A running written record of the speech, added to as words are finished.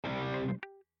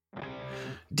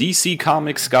DC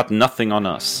Comics got nothing on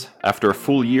us. After a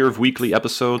full year of weekly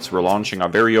episodes, we're launching our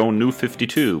very own New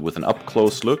 52 with an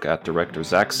up-close look at director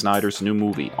Zack Snyder's new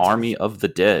movie, Army of the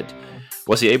Dead.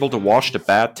 Was he able to wash the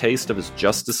bad taste of his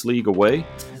Justice League away?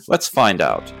 Let's find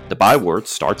out. The Byword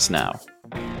starts now.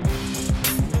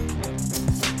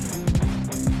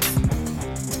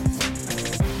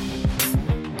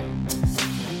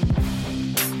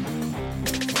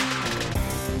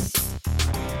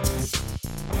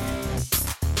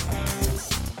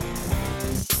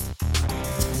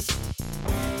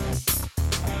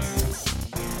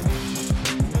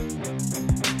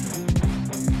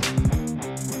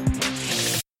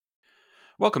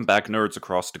 Welcome back, nerds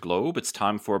across the globe. It's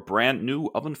time for a brand new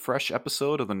oven-fresh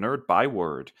episode of the Nerd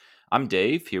Byword. I'm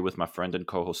Dave, here with my friend and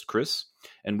co-host Chris,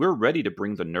 and we're ready to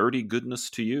bring the nerdy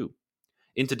goodness to you.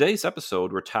 In today's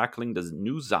episode, we're tackling the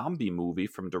new zombie movie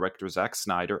from director Zack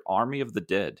Snyder, Army of the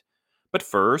Dead. But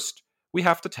first, we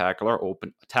have to tackle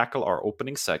our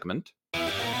opening segment.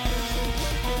 Nerd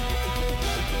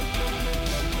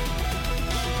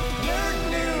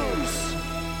News!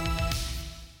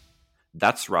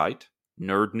 That's right.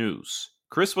 Nerd News.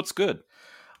 Chris, what's good?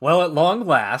 Well, at long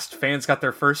last, fans got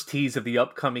their first tease of the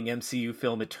upcoming MCU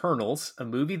film Eternals, a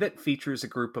movie that features a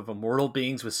group of immortal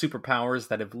beings with superpowers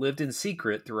that have lived in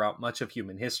secret throughout much of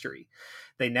human history.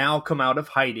 They now come out of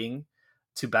hiding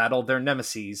to battle their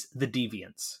nemesis, the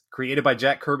Deviants. Created by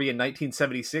Jack Kirby in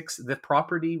 1976, the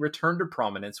property returned to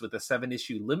prominence with a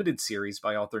 7-issue limited series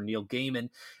by author Neil Gaiman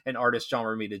and artist John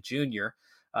Romita Jr.,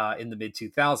 in the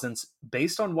mid-2000s.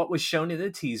 Based on what was shown in the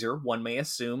teaser, one may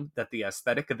assume that the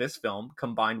aesthetic of this film,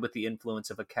 combined with the influence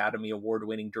of Academy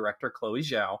Award-winning director Chloe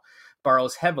Zhao,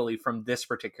 borrows heavily from this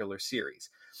particular series.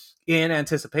 In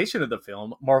anticipation of the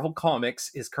film, Marvel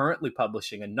Comics is currently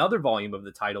publishing another volume of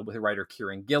the title with writer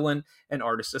Kieran Gillen and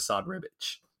artist Asad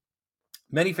Ribic.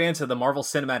 Many fans of the Marvel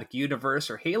Cinematic Universe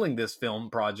are hailing this film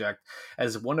project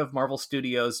as one of Marvel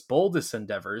Studios' boldest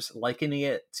endeavors, likening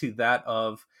it to that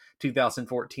of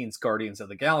 2014's Guardians of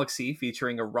the Galaxy,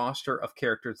 featuring a roster of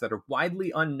characters that are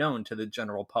widely unknown to the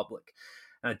general public.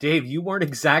 Dave, you weren't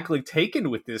exactly taken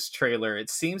with this trailer.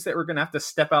 It seems that we're going to have to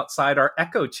step outside our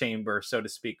echo chamber, so to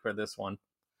speak, for this one.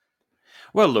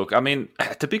 Well, look, I mean,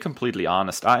 to be completely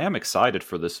honest, I am excited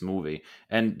for this movie.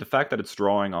 And the fact that it's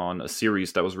drawing on a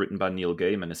series that was written by Neil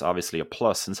Gaiman is obviously a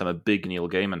plus, since I'm a big Neil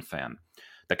Gaiman fan.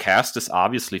 The cast is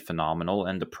obviously phenomenal,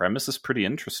 and the premise is pretty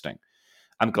interesting.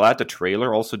 I'm glad the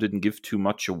trailer also didn't give too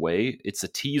much away. It's a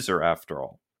teaser after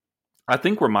all. I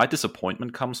think where my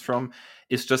disappointment comes from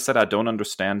is just that I don't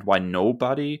understand why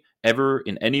nobody ever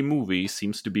in any movie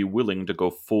seems to be willing to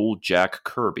go full Jack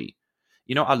Kirby.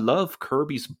 You know, I love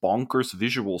Kirby's bonkers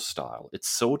visual style. It's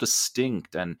so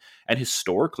distinct and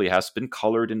historically has been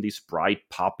colored in these bright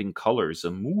popping colors.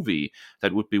 A movie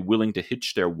that would be willing to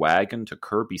hitch their wagon to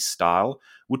Kirby's style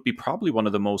would be probably one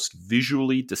of the most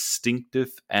visually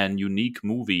distinctive and unique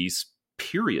movies,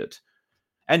 period.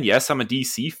 And yes, I'm a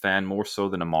DC fan more so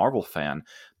than a Marvel fan,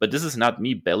 but this is not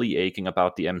me belly aching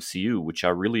about the MCU, which I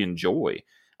really enjoy.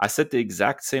 I said the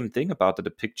exact same thing about the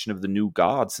depiction of the new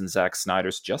gods in Zack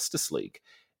Snyder's Justice League.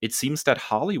 It seems that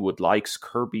Hollywood likes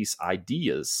Kirby's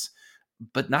ideas,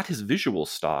 but not his visual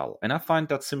style, and I find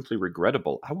that simply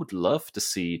regrettable. I would love to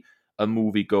see a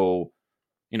movie go,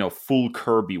 full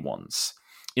Kirby once.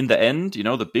 In the end,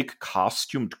 the big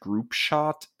costumed group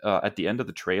shot at the end of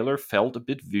the trailer felt a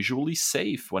bit visually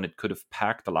safe when it could have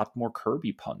packed a lot more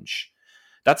Kirby punch.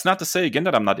 That's not to say, again,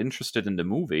 that I'm not interested in the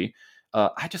movie.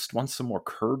 I just want some more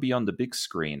Kirby on the big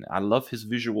screen. I love his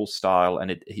visual style, and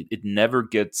it never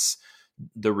gets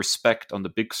the respect on the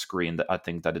big screen that I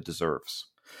think that it deserves.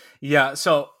 Yeah,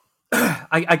 so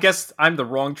I guess I'm the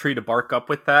wrong tree to bark up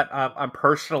with that. I'm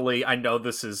personally, I know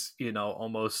this is,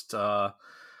 almost,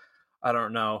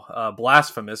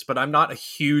 blasphemous, but I'm not a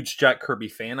huge Jack Kirby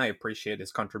fan. I appreciate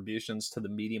his contributions to the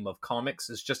medium of comics.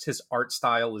 It's just his art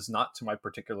style is not to my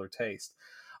particular taste.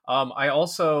 I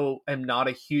also am not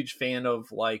a huge fan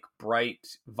of like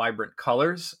bright, vibrant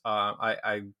colors.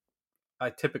 I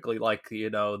typically like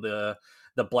the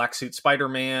black suit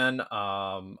Spider-Man.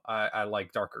 I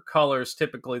like darker colors.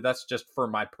 Typically, that's just for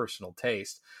my personal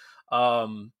taste.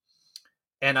 And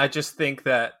I just think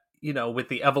that with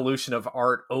the evolution of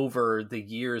art over the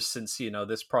years since,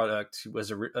 this product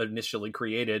was initially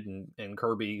created and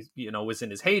Kirby, was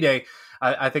in his heyday,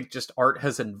 I think just art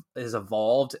has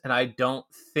evolved. And I don't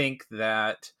think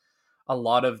that a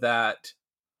lot of that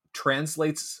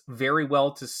translates very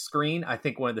well to screen. I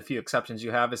think one of the few exceptions you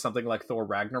have is something like Thor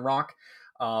Ragnarok.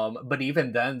 But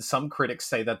even then, some critics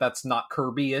say that that's not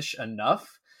Kirby-ish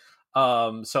enough.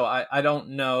 So I don't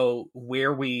know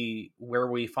where we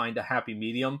find a happy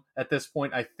medium at this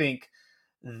point.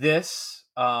 This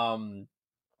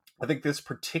I think this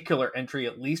particular entry,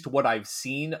 at least what I've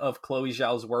seen of Chloe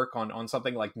Zhao's work on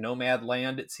something like Nomad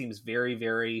Land, it seems very,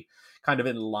 very kind of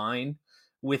in line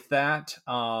with that.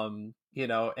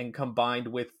 And combined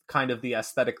with kind of the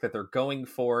aesthetic that they're going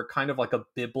for, kind of like a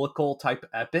biblical type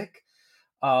epic.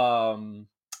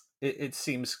 It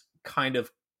seems kind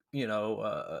of, you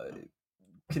know,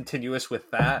 continuous with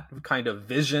that kind of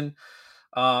vision.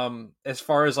 As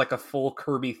far as like a full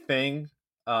Kirby thing,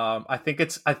 I think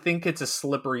it's a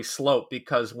slippery slope,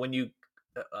 because when you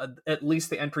at least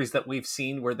the entries that we've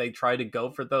seen where they try to go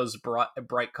for those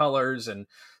bright colors and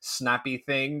snappy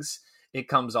things, it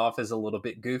comes off as a little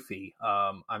bit goofy.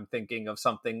 I'm thinking of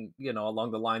something,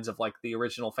 along the lines of like the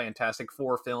original Fantastic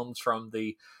Four films from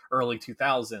the early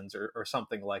 2000s, or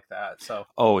something like that. So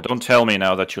Oh, don't tell me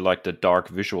now that you like the dark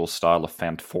visual style of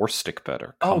Fant Four Stick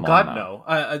better. oh Come on God,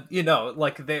 now. no.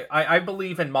 Like I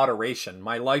believe in moderation.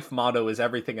 My life motto is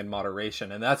everything in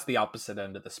moderation, and that's the opposite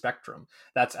end of the spectrum.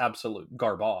 That's absolute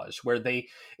garbage. Where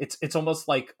it's almost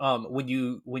like when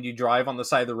you drive on the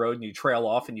side of the road and you trail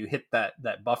off and you hit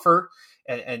that buffer,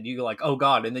 and you like, oh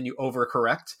God, and then you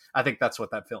overcorrect. I think that's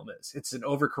what that film is. It's an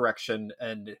overcorrection,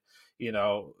 and you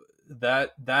know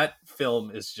that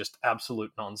film is just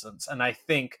absolute nonsense. And I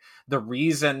think the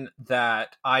reason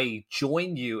that I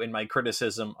join you in my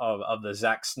criticism of the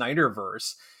Zack Snyder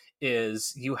verse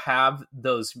is you have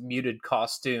those muted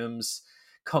costumes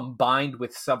combined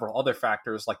with several other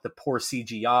factors like the poor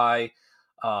CGI,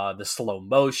 the slow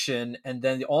motion, and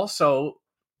then also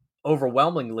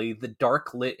overwhelmingly the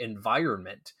dark lit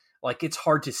environment. Like it's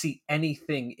hard to see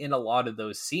anything in a lot of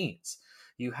those scenes.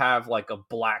 You have like a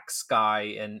black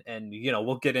sky, and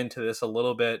we'll get into this a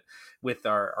little bit with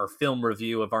our film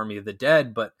review of Army of the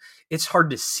Dead, but it's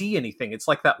hard to see anything. It's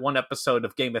like that one episode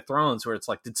of Game of Thrones where it's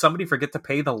like, did somebody forget to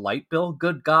pay the light bill?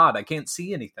 Good God, I can't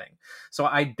see anything. So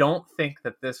I don't think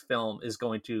that this film is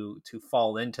going to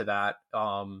fall into that.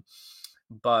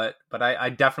 But I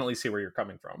definitely see where you're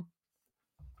coming from.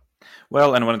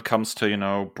 Well, and when it comes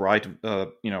to, bright,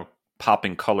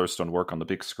 popping colors don't work on the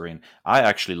big screen, I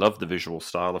actually love the visual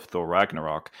style of Thor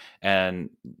Ragnarok. And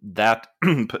that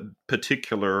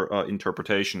particular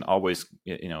interpretation always,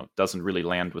 doesn't really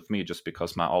land with me, just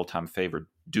because my all-time favorite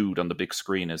dude on the big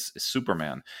screen is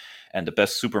Superman. And the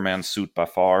best Superman suit by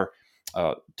far,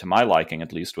 to my liking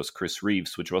at least, was Chris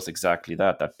Reeves, which was exactly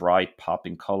that bright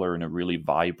popping color in a really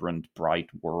vibrant, bright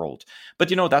world.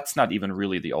 But that's not even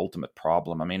really the ultimate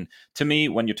problem. I mean, to me,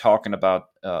 when you're talking about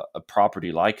a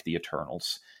property like the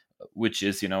Eternals, which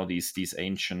is these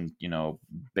ancient,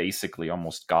 basically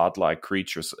almost godlike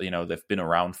creatures, they've been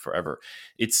around forever,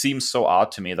 it seems so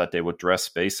odd to me that they would dress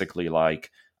basically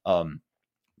like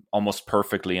almost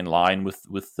perfectly in line with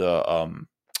the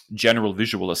general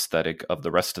visual aesthetic of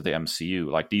the rest of the MCU.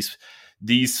 Like these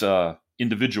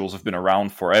individuals have been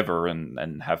around forever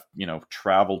and have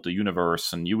traveled the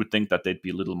universe, and you would think that they'd be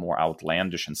a little more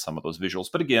outlandish in some of those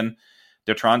visuals. But again,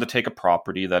 they're trying to take a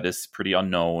property that is pretty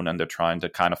unknown, and they're trying to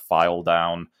kind of file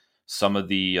down some of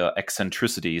the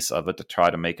eccentricities of it to try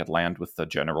to make it land with the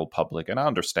general public. And I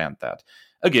understand that.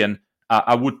 Again,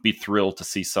 I would be thrilled to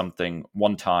see something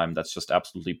one time that's just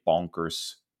absolutely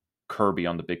bonkers Kirby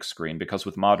on the big screen, because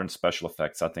with modern special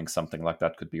effects, I think something like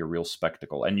that could be a real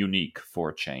spectacle and unique for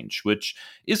a change, which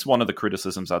is one of the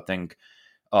criticisms I think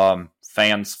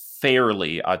fans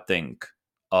fairly,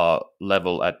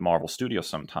 level at Marvel Studios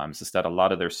sometimes, is that a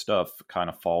lot of their stuff kind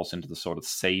of falls into the sort of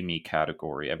samey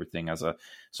category. Everything has a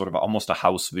sort of almost a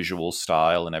house visual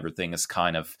style, and everything is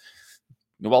kind of,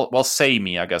 well,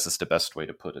 samey, I guess is the best way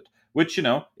to put it, which,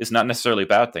 is not necessarily a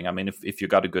bad thing. I mean, if you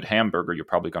got a good hamburger, you're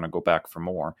probably going to go back for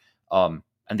more. And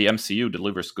the MCU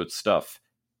delivers good stuff.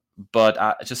 But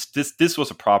just this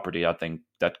was a property, I think,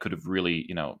 that could have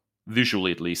really,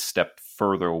 visually at least, stepped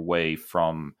further away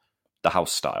from the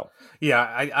house style. Yeah,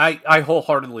 I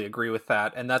wholeheartedly agree with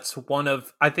that. And that's one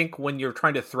of, I think, when you're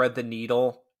trying to thread the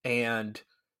needle and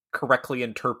correctly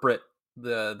interpret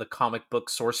the comic book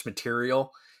source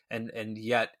material, and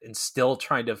yet and still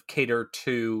trying to cater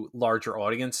to larger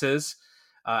audiences,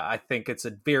 I think it's a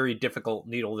very difficult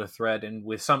needle to thread. And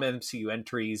with some MCU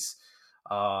entries,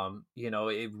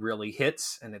 it really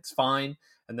hits and it's fine.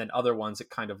 And then other ones, it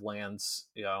kind of lands,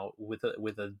 with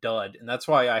a dud. And that's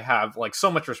why I have like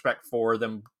so much respect for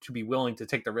them to be willing to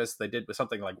take the risk they did with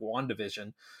something like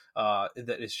WandaVision,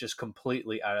 that is just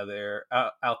completely out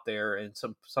there, and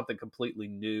something completely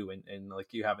new, and like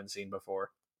you haven't seen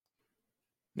before.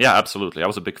 Yeah, absolutely. I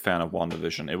was a big fan of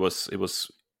WandaVision. It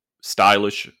was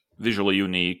stylish, visually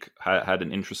unique, had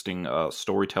an interesting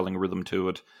storytelling rhythm to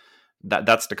it.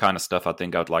 That's the kind of stuff I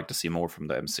think I'd like to see more from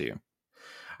the MCU.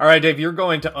 All right, Dave, you're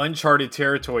going to uncharted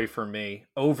territory for me.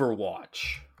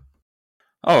 Overwatch.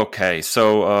 Okay,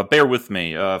 so bear with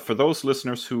me. For those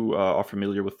listeners who are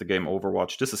familiar with the game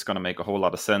Overwatch, this is going to make a whole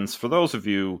lot of sense. For those of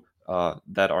you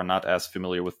that are not as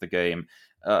familiar with the game,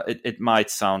 it might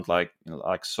sound like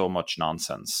like so much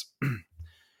nonsense.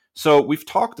 So we've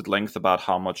talked at length about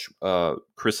how much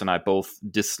Chris and I both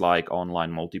dislike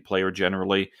online multiplayer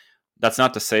generally. That's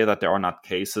not to say that there are not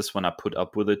cases when I put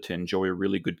up with it to enjoy a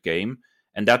really good game.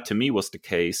 And that to me was the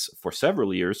case for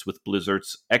several years with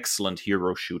Blizzard's excellent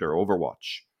hero shooter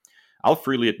Overwatch. I'll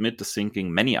freely admit to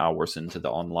sinking many hours into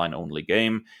the online only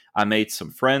game. I made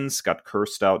some friends, got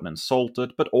cursed out and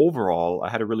insulted, but overall, I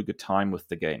had a really good time with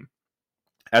the game.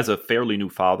 As a fairly new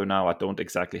father now, I don't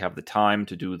exactly have the time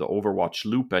to do the Overwatch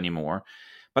loop anymore,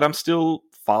 but I'm still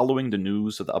following the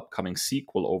news of the upcoming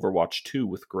sequel, Overwatch 2,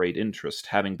 with great interest,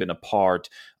 having been a part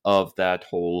of that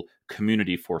whole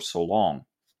community for so long.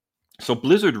 So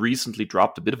Blizzard recently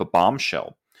dropped a bit of a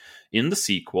bombshell. In the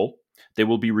sequel, they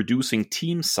will be reducing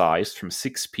team size from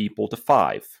 6 people to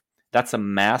 5. That's a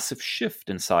massive shift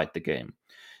inside the game.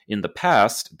 In the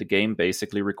past, the game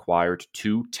basically required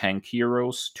 2 tank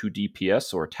heroes, 2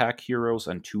 DPS or attack heroes,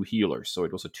 and 2 healers, so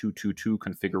it was a 2-2-2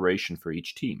 configuration for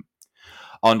each team.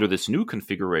 Under this new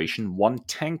configuration, 1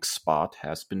 tank spot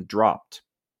has been dropped.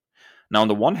 Now, on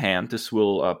the one hand, this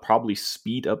will probably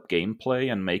speed up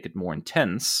gameplay and make it more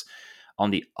intense.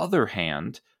 On the other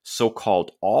hand,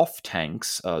 so-called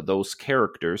off-tanks, those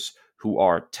characters who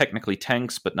are technically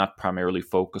tanks but not primarily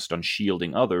focused on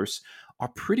shielding others, are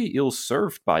pretty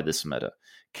ill-served by this meta.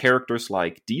 Characters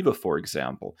like D.Va, for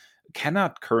example,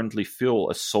 cannot currently fill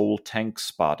a sole tank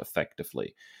spot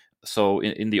effectively. So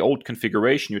in the old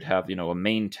configuration, you'd have, a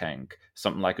main tank,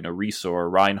 something like an Orisa or a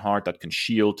Reinhardt that can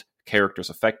shield characters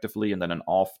effectively, and then an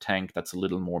off tank that's a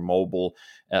little more mobile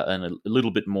and a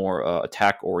little bit more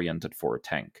attack oriented for a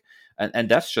tank. And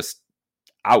that's just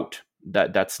out.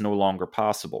 That's no longer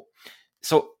possible.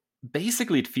 So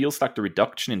basically, it feels like the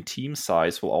reduction in team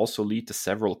size will also lead to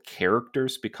several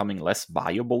characters becoming less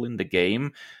viable in the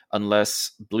game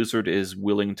unless Blizzard is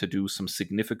willing to do some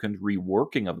significant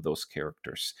reworking of those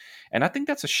characters. And I think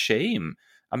that's a shame.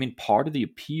 I mean, part of the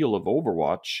appeal of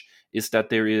Overwatch is that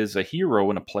there is a hero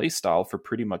and a playstyle for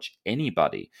pretty much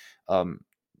anybody.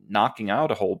 Knocking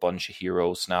out a whole bunch of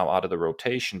heroes now out of the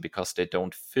rotation because they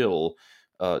don't fill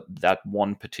that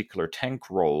one particular tank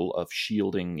role of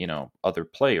shielding, other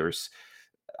players.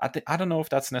 I don't know if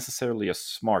that's necessarily a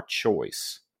smart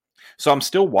choice. So I'm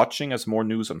still watching as more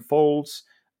news unfolds,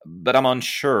 but I'm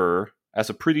unsure, as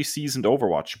a pretty seasoned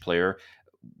Overwatch player,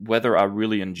 whether I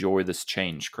really enjoy this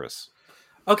change, Chris.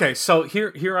 Okay, so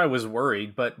here I was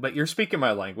worried, but you're speaking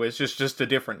my language. It's just a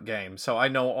different game, so I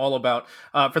know all about.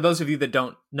 For those of you that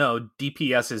don't know,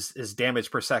 DPS is damage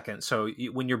per second. So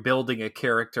when you're building a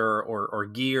character or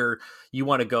gear, you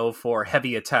want to go for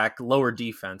heavy attack, lower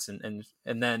defense, and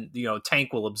then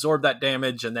tank will absorb that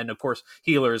damage, and then of course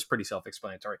healer is pretty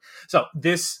self-explanatory. So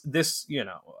this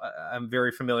I'm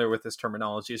very familiar with this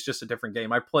terminology. It's just a different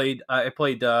game. I played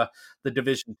the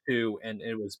Division 2, and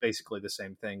it was basically the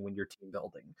same thing when you're team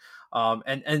building.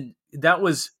 And that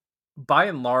was by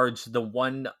and large the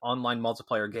one online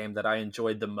multiplayer game that I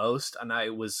enjoyed the most, and I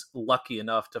was lucky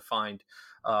enough to find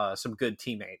some good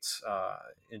teammates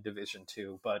in Division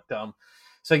 2. But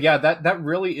so yeah, that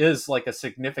really is like a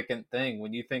significant thing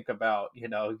when you think about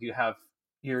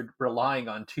you're relying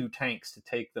on 2 tanks to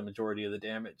take the majority of the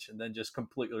damage, and then just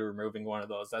completely removing one of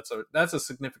those. That's a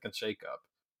significant shakeup.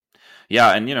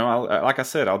 Yeah, and like I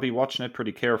said, I'll be watching it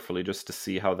pretty carefully just to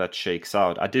see how that shakes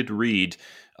out. I did read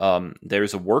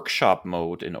there's a workshop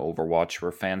mode in Overwatch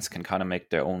where fans can kind of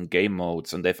make their own game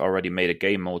modes, and they've already made a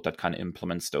game mode that kind of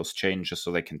implements those changes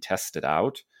so they can test it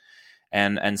out.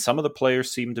 And some of the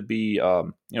players seem to be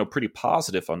pretty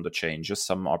positive on the changes.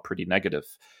 Some are pretty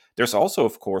negative. There's also,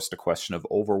 of course, the question of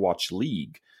Overwatch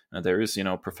League. Now, there is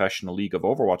professional league of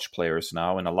Overwatch players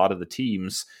now, and a lot of the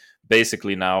teams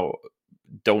basically now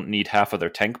don't need half of their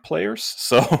tank players,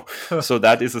 so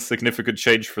that is a significant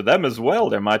change for them as well.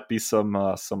 There might be some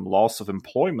loss of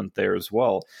employment there as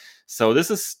well. So this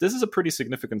is a pretty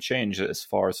significant change as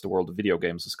far as the world of video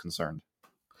games is concerned.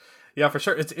 Yeah, for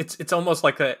sure. It's almost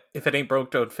like that. If it ain't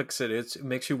broke, don't fix it. It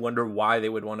makes you wonder why they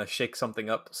would want to shake something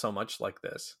up so much like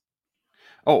this.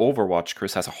 Oh, Overwatch,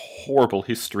 Chris, has a horrible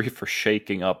history for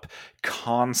shaking up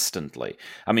constantly.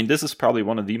 I mean, this is probably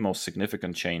one of the most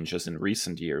significant changes in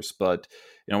recent years. But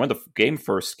when the game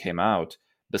first came out,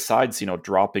 besides,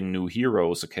 dropping new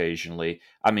heroes occasionally,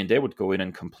 I mean, they would go in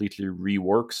and completely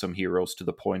rework some heroes to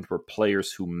the point where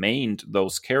players who mained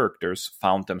those characters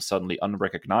found them suddenly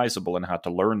unrecognizable and had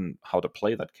to learn how to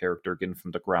play that character again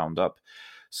from the ground up.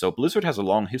 So Blizzard has a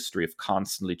long history of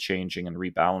constantly changing and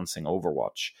rebalancing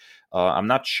Overwatch. I'm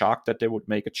not shocked that they would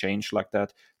make a change like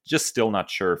that, just still not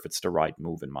sure if it's the right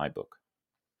move in my book.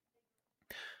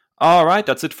 All right,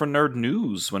 that's it for Nerd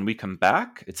News. When we come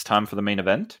back, it's time for the main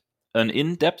event, an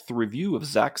in-depth review of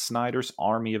Zack Snyder's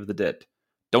Army of the Dead.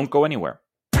 Don't go anywhere.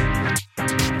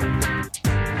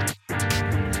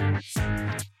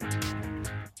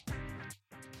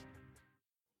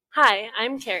 Hi,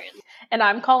 I'm Karen. And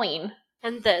I'm Colleen.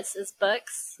 And this is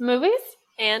Books, Movies,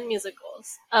 and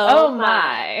Musicals. Oh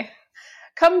my.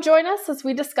 Come join us as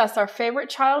we discuss our favorite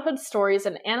childhood stories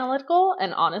in analytical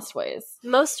and honest ways.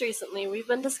 Most recently, we've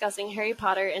been discussing Harry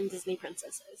Potter and Disney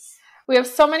princesses. We have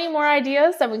so many more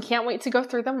ideas and we can't wait to go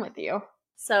through them with you.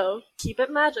 So, keep it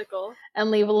magical.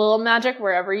 And leave a little magic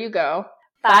wherever you go.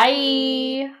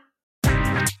 Bye!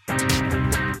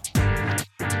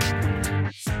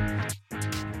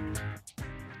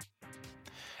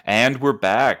 And we're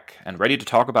back, and ready to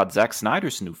talk about Zack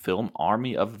Snyder's new film,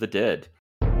 Army of the Dead.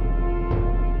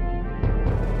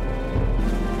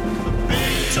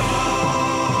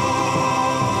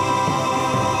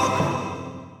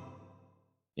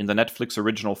 In the Netflix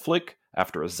original flick,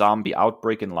 after a zombie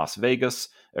outbreak in Las Vegas,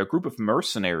 a group of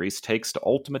mercenaries takes the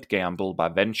ultimate gamble by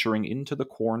venturing into the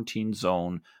quarantine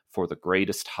zone for the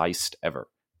greatest heist ever.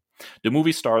 The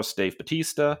movie stars Dave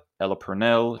Bautista, Ella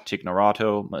Purnell, Tig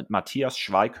Notaro, Matthias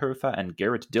Schweighöfer, and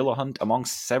Garrett Dillahunt, among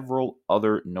several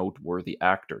other noteworthy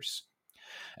actors.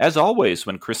 As always,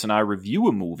 when Chris and I review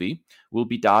a movie, we'll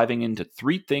be diving into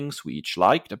 3 things we each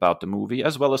liked about the movie,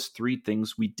 as well as 3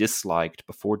 things we disliked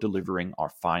before delivering our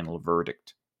final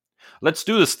verdict. Let's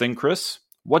do this thing, Chris.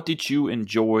 What did you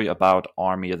enjoy about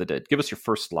Army of the Dead? Give us your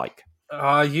first like.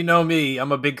 You know me,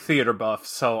 I'm a big theater buff,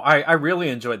 so I really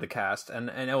enjoyed the cast, and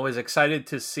I was excited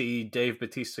to see Dave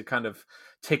Bautista kind of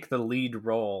take the lead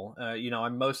role.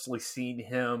 I've mostly seen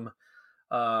him,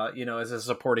 as a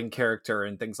supporting character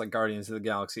in things like Guardians of the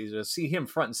Galaxy. To see him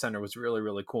front and center was really,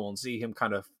 really cool, and see him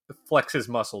kind of flex his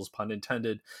muscles, pun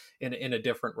intended, in a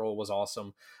different role was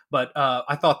awesome. But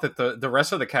I thought that the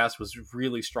rest of the cast was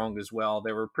really strong as well.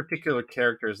 There were particular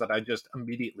characters that I just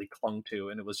immediately clung to,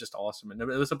 and it was just awesome. And it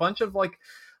was a bunch of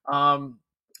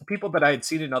people that I had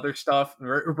seen in other stuff.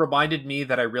 It reminded me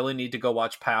that I really need to go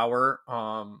watch Power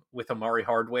with Amari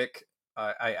Hardwick.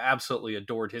 I absolutely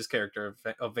adored his character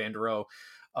of Vandero.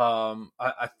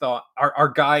 I thought our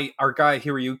guy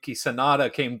Hiroyuki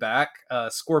Sanada came back.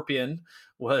 Scorpion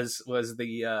was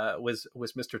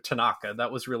Mr. Tanaka.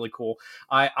 That was really cool.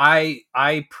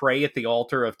 I pray at the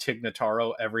altar of Tig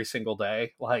Notaro every single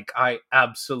day. Like, I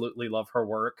absolutely love her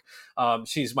work.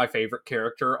 She's my favorite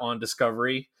character on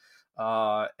Discovery.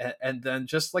 And then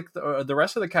just like the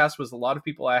rest of the cast was a lot of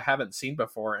people I haven't seen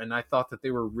before, and I thought that they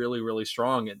were really, really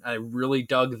strong, and I really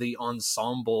dug the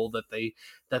ensemble that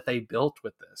they built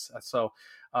with this. So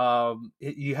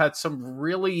you had some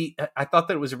really, I thought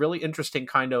that it was a really interesting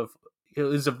kind of, it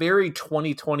was a very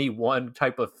 2021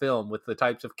 type of film with the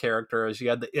types of characters. You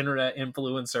had the internet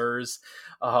influencers,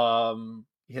 who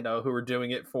were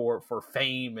doing it for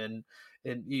fame and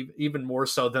even more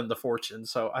so than the fortune.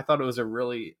 So I thought it was a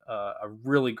really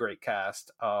great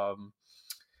cast,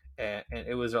 and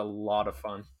it was a lot of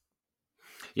fun.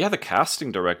 Yeah, the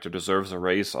casting director deserves a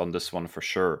raise on this one for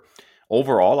sure.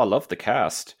 Overall, I love the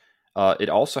cast. It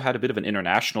also had a bit of an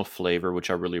international flavor, which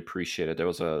I really appreciated. There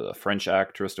was a French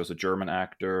actress, there was a German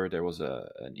actor, there was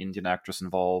an Indian actress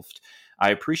involved.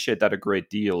 I appreciate that a great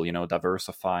deal,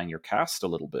 diversifying your cast a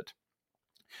little bit.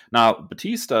 Now,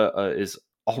 Batista is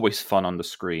always fun on the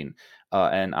screen.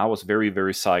 And I was very,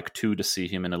 very psyched too to see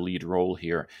him in a lead role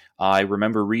here. I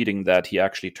remember reading that he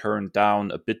actually turned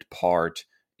down a bit part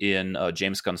in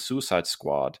James Gunn's Suicide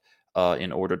Squad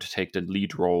in order to take the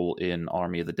lead role in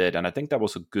Army of the Dead. And I think that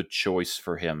was a good choice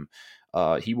for him.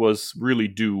 He was really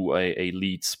due a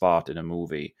lead spot in a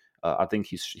movie. I think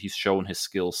he's shown his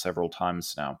skills several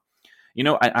times now.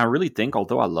 I really think,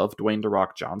 although I love Dwayne "The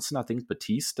Rock" Johnson, I think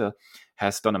Batista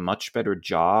has done a much better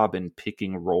job in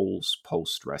picking roles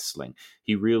post-wrestling.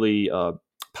 He really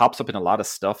pops up in a lot of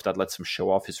stuff that lets him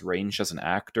show off his range as an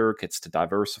actor, gets to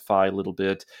diversify a little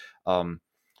bit. I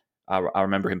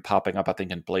remember him popping up, I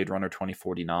think, in Blade Runner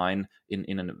 2049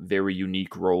 in a very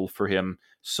unique role for him.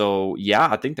 So, yeah,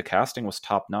 I think the casting was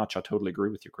top-notch. I totally agree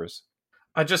with you, Chris.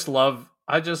 I just love,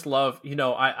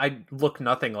 I look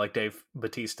nothing like Dave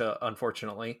Bautista,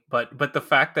 unfortunately, but the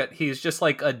fact that he's just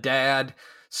like a dad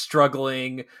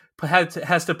struggling,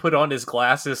 has to put on his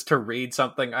glasses to read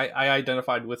something. I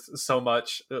identified with so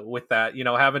much with that,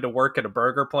 having to work at a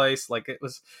burger place. Like it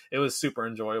was super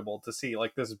enjoyable to see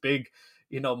like this big,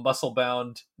 muscle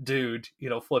bound dude,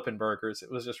 flipping burgers.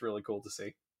 It was just really cool to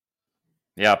see.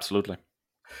 Yeah, absolutely.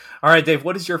 All right, Dave,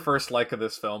 what is your first like of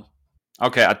this film?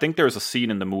 Okay, I think there's a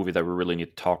scene in the movie that we really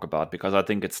need to talk about because I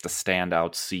think it's the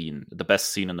standout scene, the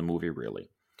best scene in the movie, really.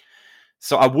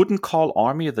 So I wouldn't call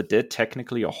Army of the Dead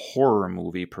technically a horror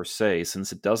movie per se,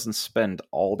 since it doesn't spend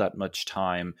all that much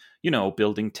time,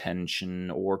 building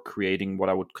tension or creating what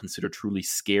I would consider truly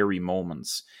scary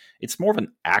moments. It's more of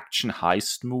an action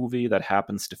heist movie that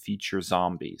happens to feature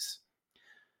zombies.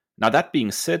 Now, that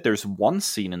being said, there's one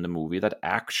scene in the movie that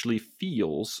actually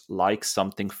feels like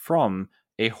something from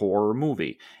a horror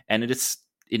movie, and it is,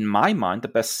 in my mind, the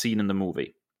best scene in the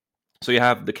movie. So you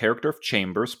have the character of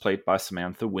Chambers, played by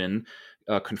Samantha Wynn,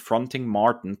 confronting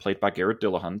Martin, played by Garrett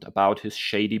Dillahunt, about his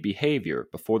shady behavior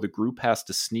before the group has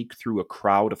to sneak through a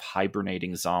crowd of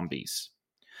hibernating zombies.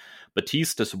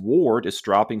 Batista's ward is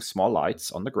dropping small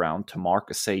lights on the ground to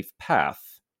mark a safe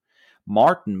path.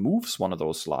 Martin moves one of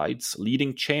those lights,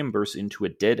 leading Chambers into a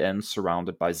dead end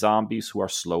surrounded by zombies who are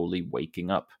slowly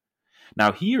waking up.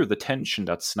 Now, here, the tension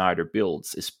that Snyder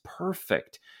builds is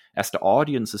perfect, as the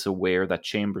audience is aware that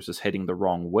Chambers is heading the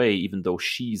wrong way, even though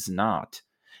she's not.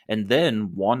 And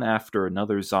then, one after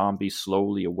another zombie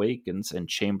slowly awakens, and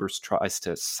Chambers tries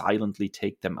to silently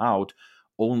take them out,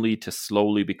 only to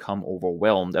slowly become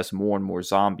overwhelmed as more and more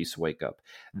zombies wake up.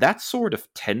 That sort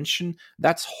of tension,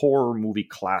 that's horror movie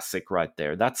classic right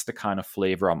there. That's the kind of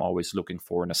flavor I'm always looking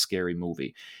for in a scary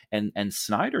movie. And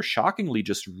Snyder shockingly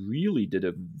just really did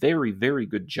a very, very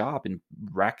good job in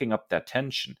racking up that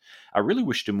tension. I really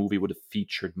wish the movie would have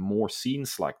featured more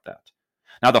scenes like that.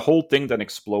 Now, the whole thing then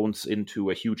explodes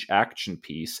into a huge action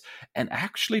piece and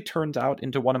actually turns out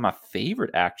into one of my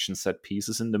favorite action set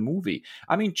pieces in the movie.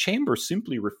 I mean, Chambers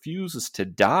simply refuses to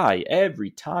die. Every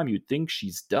time you think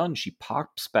she's done, she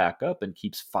pops back up and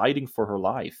keeps fighting for her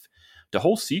life. The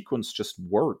whole sequence just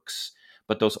works.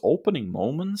 But those opening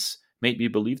moments made me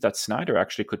believe that Snyder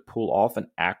actually could pull off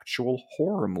an actual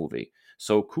horror movie.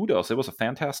 So kudos, it was a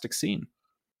fantastic scene.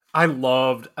 I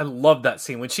loved that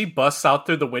scene when she busts out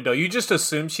through the window. You just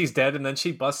assume she's dead, and then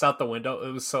she busts out the window.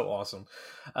 It was so awesome.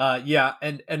 Yeah,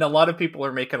 and a lot of people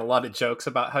are making a lot of jokes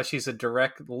about how she's a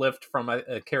direct lift from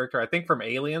a character, I think from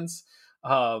Aliens.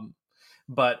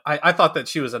 But I thought that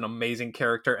she was an amazing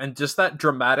character, and just that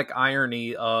dramatic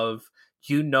irony of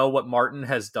what Martin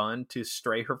has done to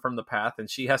stray her from the path, and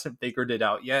she hasn't figured it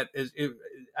out yet. It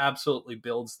absolutely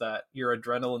builds that your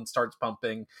adrenaline starts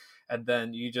pumping. And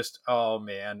then you just, oh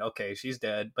man, okay, she's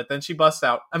dead. But then she busts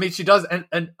out. I mean, she does,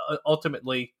 and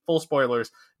ultimately, full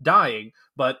spoilers, dying.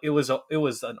 But it was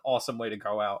an awesome way to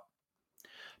go out.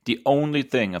 The only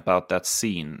thing about that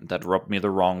scene that rubbed me the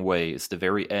wrong way is the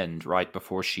very end, right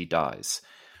before she dies.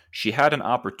 She had an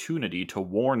opportunity to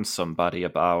warn somebody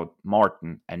about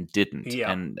Martin and didn't,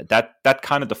 Yeah. and that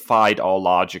kind of defied all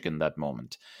logic in that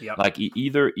moment. Yep. Like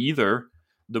either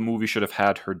the movie should have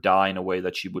had her die in a way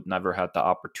that she would never had the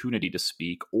opportunity to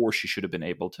speak, or she should have been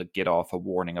able to get off a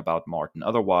warning about Martin.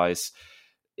 Otherwise,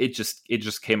 it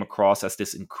just came across as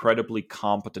this incredibly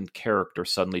competent character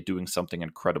suddenly doing something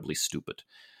incredibly stupid.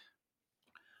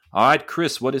 All right,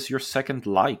 Chris, what is your second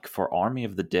like for Army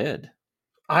of the Dead?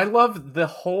 I love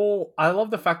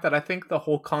the fact that I think the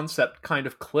whole concept kind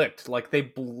of clicked. Like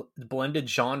they blended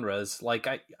genres. Like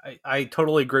I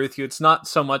totally agree with you. It's not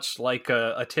so much like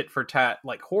a tit for tat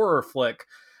like horror flick,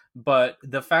 but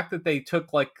the fact that they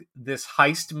took like this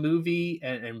heist movie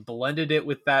and blended it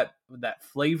with that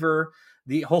flavor,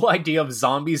 the whole idea of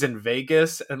zombies in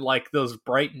Vegas and like those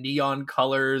bright neon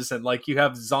colors, and like you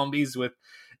have zombies with,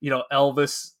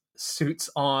 Elvis suits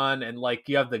on, and like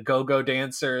you have the go-go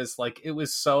dancers. Like it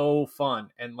was so fun,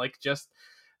 and like just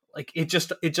like it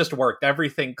just worked.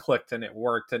 Everything clicked and it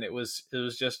worked, and it was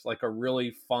just like a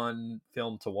really fun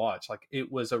film to watch. Like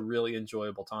it was a really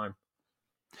enjoyable time.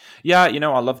 Yeah,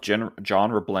 I love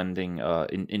genre blending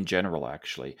in general,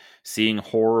 actually. Seeing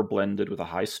horror blended with a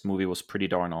heist movie was pretty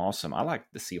darn awesome. I like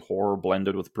to see horror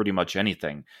blended with pretty much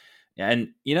anything. And,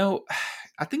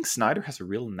 I think Snyder has a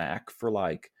real knack for,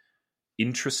 like,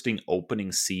 interesting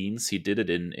opening scenes. He did it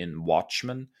in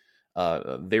Watchmen.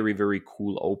 A very, very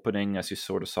cool opening, as you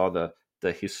sort of saw the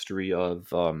history of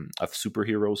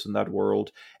superheroes in that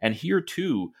world. And here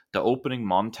too, the opening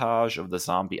montage of the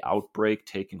zombie outbreak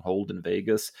taking hold in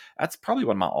Vegas. That's probably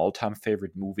one of my all-time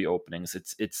favorite movie openings.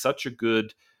 It's such a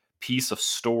good piece of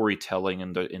storytelling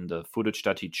in the footage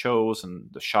that he chose and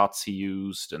the shots he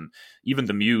used and even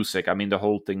the music. I mean, the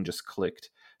whole thing just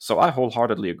clicked. So I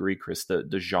wholeheartedly agree, Chris.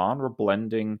 The genre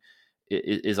blending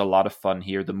is a lot of fun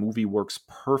here. The movie works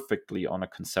perfectly on a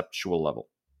conceptual level.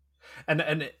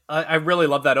 And I really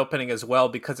love that opening as well,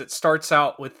 because it starts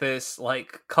out with this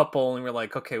like couple and we're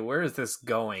like, okay, where is this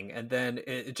going? And then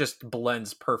it just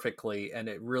blends perfectly and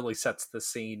it really sets the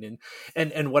scene.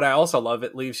 And what I also love,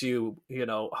 it leaves you,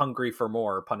 hungry for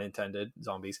more, pun intended,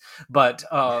 zombies. But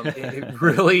it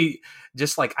really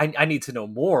just like, I need to know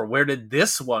more. Where did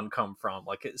this one come from?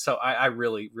 So I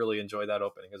really, really enjoy that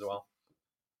opening as well.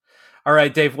 All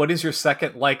right, Dave, what is your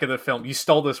second like of the film? You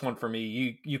stole this one from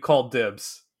me. You called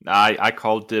dibs. I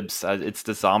call dibs. It's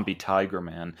the zombie tiger,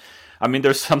 man. I mean,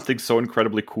 there's something so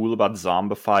incredibly cool about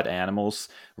zombified animals.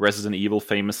 Resident Evil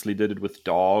famously did it with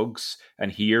dogs,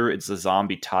 and here it's a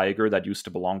zombie tiger that used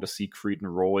to belong to Siegfried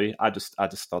and Roy. I just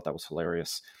thought that was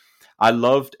hilarious. I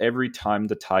loved every time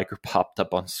the tiger popped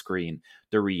up on screen.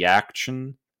 The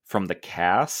reaction from the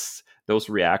cast, those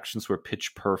reactions were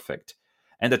pitch perfect.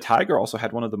 And the tiger also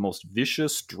had one of the most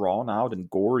vicious, drawn out,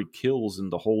 and gory kills in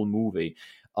the whole movie.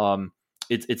 Um,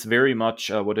 it's very much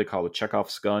what do they call it,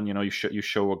 Chekhov's gun. You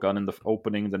show a gun in the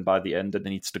opening, then by the end it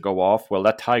needs to go off. Well,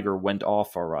 that tiger went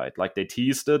off all right. Like, they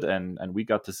teased it, and we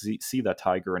got to see that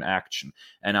tiger in action.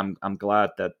 And I'm glad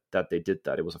that they did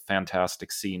that. It was a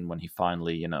fantastic scene when he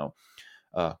finally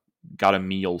got a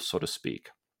meal, so to speak.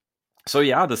 So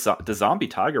yeah, the zombie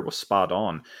tiger was spot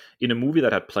on in a movie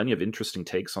that had plenty of interesting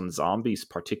takes on zombies,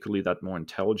 particularly that more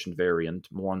intelligent variant.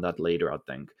 More on that later, I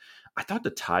think. I thought the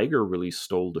tiger really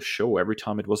stole the show every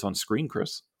time it was on screen,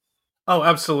 Chris. Oh,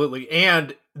 absolutely.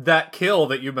 And that kill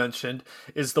that you mentioned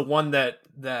is the one that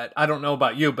I don't know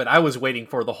about you, but I was waiting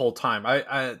for the whole time.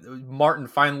 Martin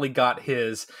finally got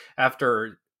his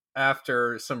after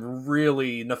some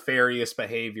really nefarious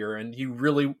behavior, and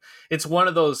it's one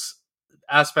of those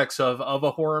aspects of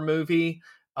a horror movie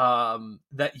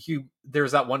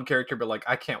there's that one character, but like,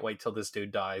 I can't wait till this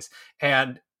dude dies.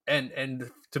 And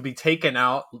to be taken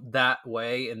out that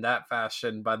way, in that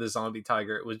fashion, by the zombie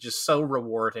tiger, it was just so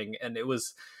rewarding, and it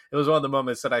was one of the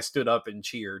moments that I stood up and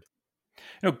cheered.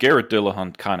 Garrett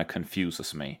Dillahunt kind of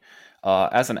confuses me.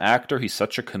 As an actor, he's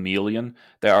such a chameleon.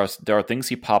 There are things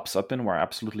he pops up in where I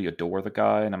absolutely adore the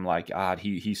guy, and I'm like,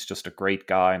 he's just a great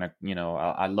guy, and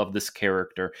I love this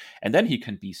character. And then he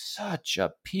can be such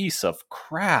a piece of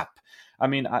crap. I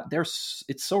mean,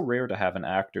 it's so rare to have an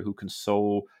actor who can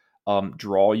so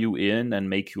draw you in and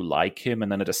make you like him,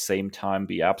 and then at the same time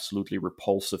be absolutely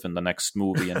repulsive in the next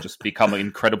movie and just become an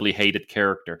incredibly hated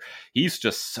character. He's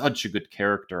just such a good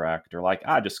character actor. Like,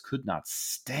 I just could not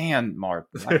stand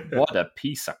Martin. Like, what a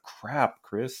piece of crap,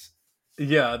 Chris.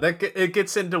 Yeah, it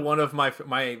gets into one of my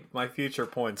future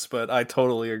points, but I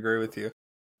totally agree with you.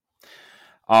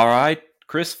 All right,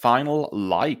 Chris, final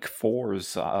like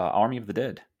for's Army of the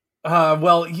Dead.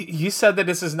 Well, you said that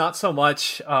this is not so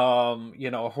much,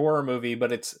 a horror movie,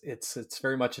 but it's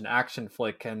very much an action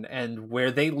flick, and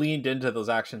where they leaned into those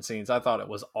action scenes, I thought it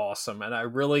was awesome, and I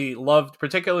really loved,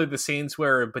 particularly the scenes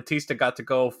where Batista got to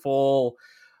go full,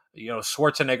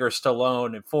 Schwarzenegger,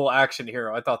 Stallone, and full action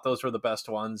hero. I thought those were the best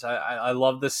ones. I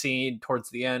love the scene towards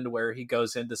the end where he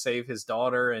goes in to save his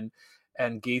daughter and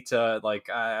Gita. Like,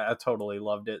 I totally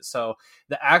loved it. So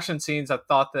the action scenes, I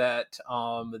thought that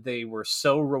they were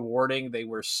so rewarding. They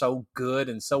were so good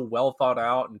and so well thought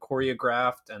out and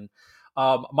choreographed. And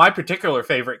my particular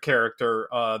favorite character,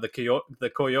 the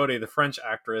Coyote, the French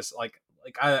actress, like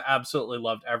I absolutely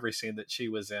loved every scene that she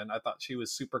was in. I thought she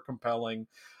was super compelling,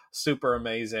 super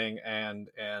amazing, and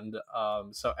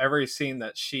so every scene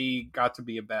that she got to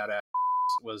be a badass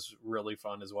was really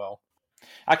fun as well.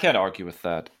 I can't argue with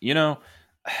that.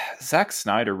 Zack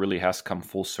Snyder really has come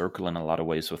full circle in a lot of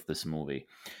ways with this movie.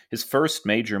 His first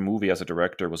major movie as a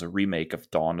director was a remake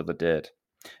of Dawn of the Dead.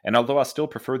 And although I still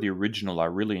prefer the original, I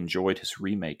really enjoyed his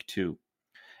remake too.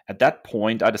 At that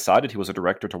point, I decided he was a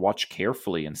director to watch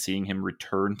carefully, and seeing him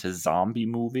return to zombie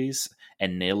movies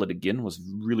and nail it again was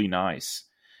really nice.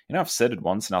 I've said it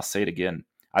once and I'll say it again.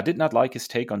 I did not like his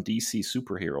take on DC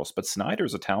superheroes, but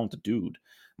Snyder's a talented dude.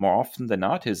 More often than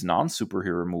not, his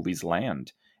non-superhero movies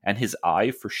land, and his eye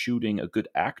for shooting a good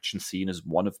action scene is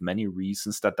one of many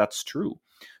reasons that's true.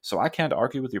 So I can't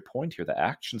argue with your point here. The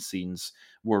action scenes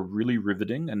were really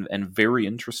riveting and very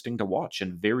interesting to watch,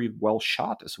 and very well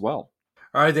shot as well.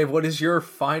 All right, Dave, what is your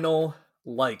final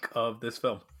like of this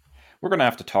film? We're going to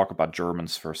have to talk about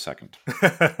Germans for a second.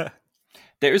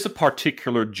 There is a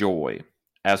particular joy,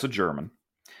 as a German,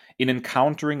 in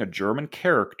encountering a German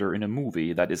character in a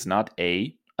movie that is not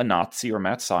A, a Nazi or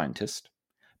mad scientist,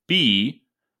 B,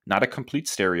 not a complete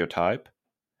stereotype,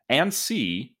 and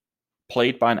C,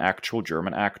 played by an actual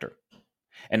German actor.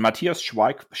 And Matthias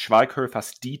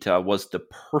Schweighöfer's Dieter was the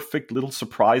perfect little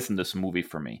surprise in this movie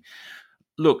for me.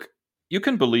 Look, you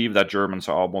can believe that Germans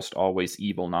are almost always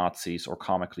evil Nazis or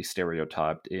comically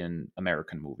stereotyped in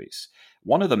American movies.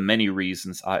 One of the many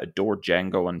reasons I adore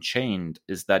Django Unchained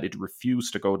is that it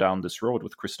refused to go down this road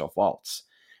with Christoph Waltz.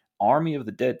 Army of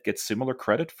the Dead gets similar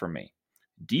credit for me.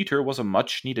 Dieter was a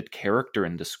much needed character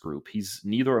in this group. He's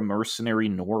neither a mercenary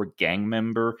nor a gang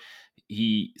member.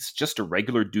 He's just a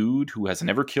regular dude who has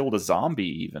never killed a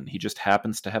zombie, even. He just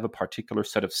happens to have a particular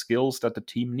set of skills that the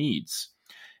team needs.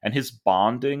 And his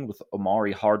bonding with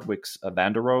Omari Hardwick's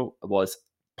Vandero was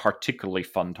particularly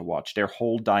fun to watch. Their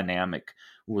whole dynamic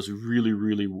was really,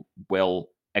 really well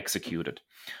executed.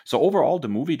 So overall, the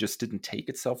movie just didn't take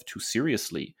itself too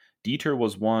seriously. Dieter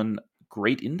was one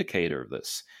great indicator of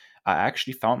this. I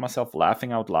actually found myself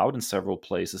laughing out loud in several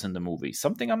places in the movie,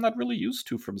 something I'm not really used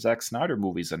to from Zack Snyder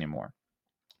movies anymore.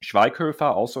 Schweighöfer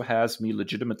also has me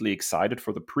legitimately excited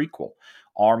for the prequel,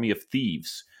 Army of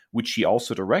Thieves, which he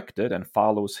also directed and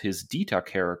follows his Dieter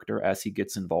character as he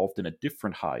gets involved in a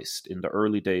different heist in the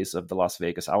early days of the Las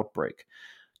Vegas outbreak.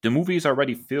 The movie is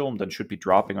already filmed and should be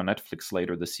dropping on Netflix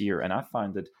later this year, and I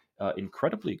find it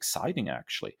incredibly exciting,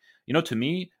 actually. To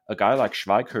me, a guy like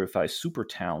Schweighöfer is super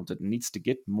talented and needs to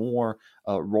get more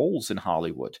roles in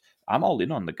Hollywood. I'm all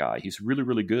in on the guy. He's really,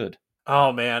 really good.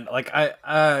 Oh man, like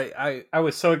I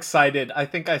was so excited. I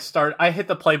think I hit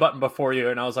the play button before you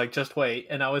and I was like, just wait.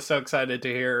 And I was so excited to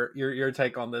hear your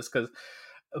take on this, because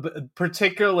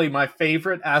particularly my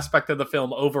favorite aspect of the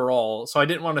film overall. So I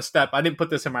didn't put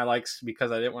this in my likes because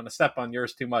I didn't want to step on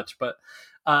yours too much, but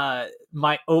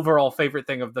my overall favorite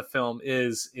thing of the film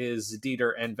is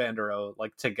Dieter and Vandero,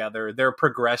 like, together, their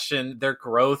progression, their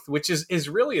growth, which is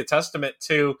really a testament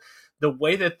to the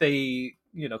way that they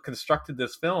constructed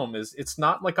this film. It's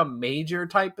not like a major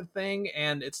type of thing,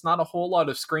 and it's not a whole lot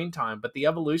of screen time, but the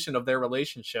evolution of their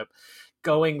relationship,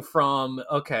 going from,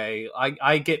 okay,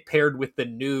 I get paired with the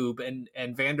noob,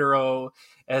 and Vandero,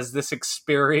 as this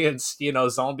experienced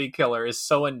zombie killer, is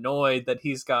so annoyed that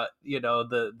he's got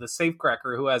the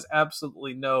safecracker who has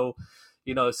absolutely no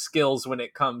skills when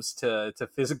it comes to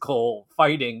physical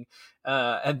fighting.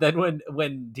 And then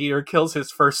when Dieter kills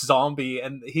his first zombie,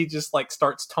 and he just like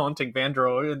starts taunting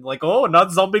Vandero and like, oh,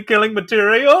 not zombie killing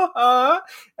material,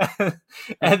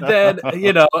 and then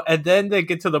and then they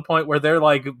get to the point where they're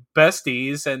like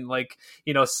besties and like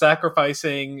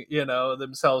sacrificing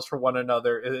themselves for one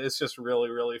another. It's just really,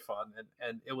 really fun,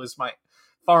 and it was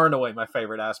far and away my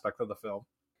favorite aspect of the film.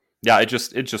 Yeah, it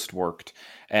just worked,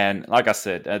 and like I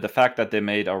said, the fact that they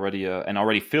made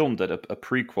already filmed it, a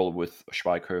prequel with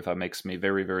Schweighöfer, makes me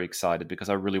very, very excited, because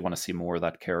I really want to see more of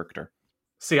that character.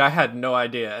 See, I had no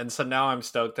idea, and so now I'm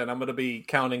stoked, and I'm going to be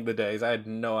counting the days. I had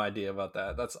no idea about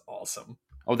that. That's awesome.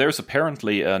 Oh, there's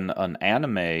apparently an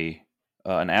animated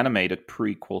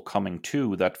prequel coming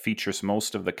too that features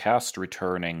most of the cast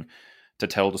returning to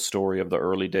tell the story of the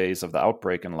early days of the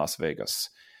outbreak in Las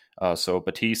Vegas. So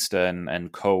Batista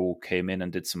and co came in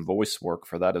and did some voice work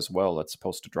for that as well. That's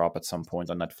supposed to drop at some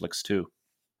point on Netflix too.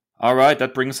 All right,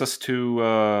 that brings us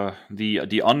to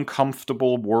the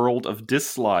uncomfortable world of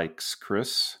dislikes,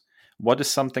 Chris. What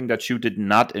is something that you did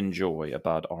not enjoy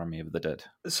about Army of the Dead?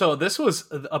 So this was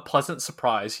a pleasant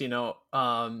surprise. I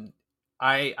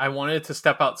wanted to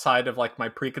step outside of like my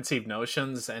preconceived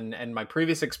notions, and my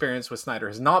previous experience with Snyder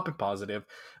has not been positive,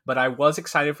 but I was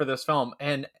excited for this film.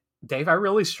 And Dave, I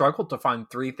really struggled to find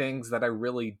 3 things that I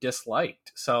really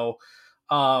disliked. So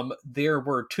there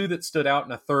were 2 that stood out,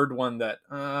 and a third one that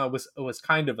was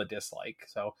kind of a dislike.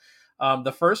 So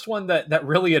the first one that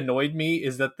really annoyed me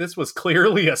is that this was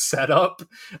clearly a setup.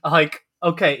 Like,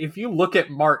 okay, if you look at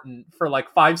Martin for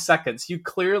like 5 seconds, you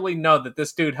clearly know that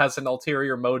this dude has an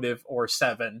ulterior motive or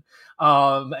 7.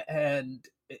 And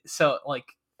so like,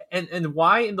 and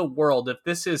why in the world, if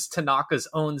this is Tanaka's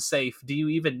own safe, do you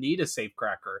even need a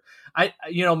safecracker?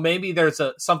 Maybe there's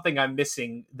something I'm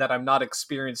missing that I'm not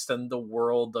experienced in the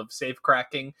world of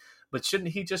safecracking, but shouldn't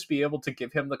he just be able to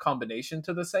give him the combination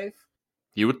to the safe?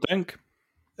 You would think.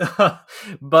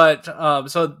 But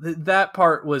that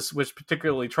part was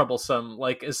particularly troublesome.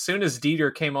 Like, as soon as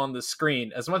Dieter came on the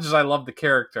screen, as much as I love the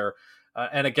character,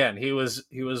 and again, he was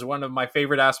one of my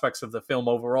favorite aspects of the film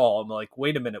overall, I'm like,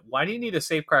 wait a minute, why do you need a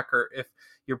safecracker if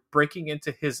you're breaking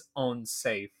into his own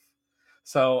safe?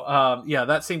 So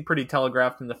that seemed pretty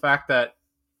telegraphed, and the fact that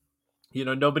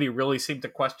nobody really seemed to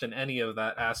question any of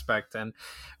that aspect, and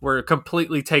were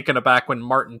completely taken aback when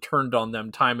Martin turned on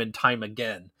them time and time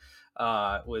again,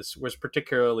 was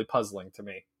particularly puzzling to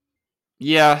me.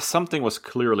 Yeah, something was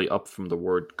clearly up from the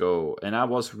word go, and I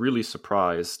was really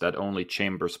surprised that only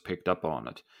Chambers picked up on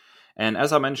it. And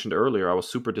as I mentioned earlier, I was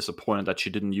super disappointed that she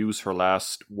didn't use her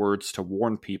last words to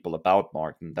warn people about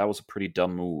Martin. That was a pretty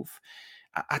dumb move.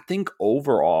 I think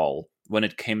overall, when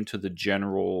it came to the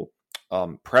general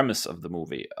premise of the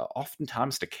movie,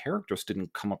 oftentimes the characters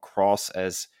didn't come across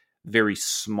as very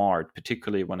smart,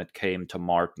 particularly when it came to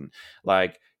Martin.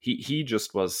 Like he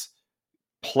just was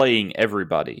playing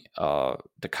everybody.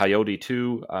 The Coyote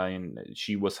too. I mean,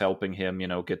 she was helping him,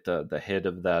 get the head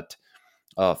of that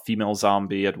female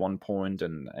zombie at one point,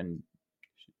 and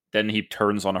then he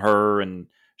turns on her, and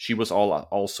she was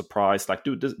all surprised, like,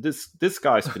 dude, this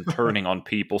guy's been turning on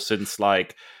people since,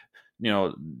 like,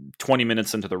 20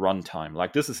 minutes into the runtime.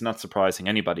 Like, this is not surprising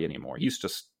anybody anymore. He's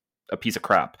just a piece of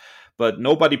crap. But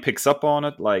nobody picks up on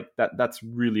it. Like, that's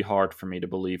really hard for me to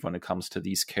believe when it comes to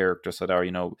these characters that are,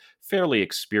 fairly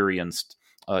experienced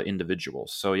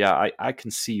individuals. So yeah, I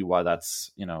can see why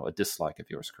that's, a dislike of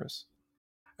yours, Chris.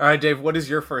 All right, Dave, what is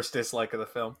your first dislike of the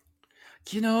film?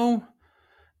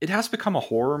 It has become a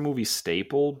horror movie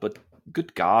staple, but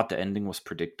good God, the ending was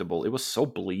predictable. It was so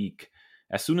bleak.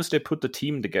 As soon as they put the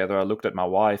team together, I looked at my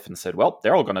wife and said, well,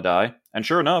 they're all gonna die. And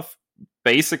sure enough,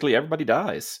 basically everybody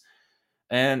dies.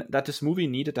 And that this movie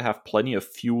needed to have plenty of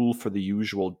fuel for the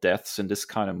usual deaths in this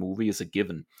kind of movie is a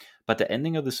given. But the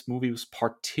ending of this movie was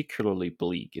particularly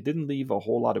bleak. It didn't leave a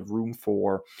whole lot of room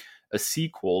for a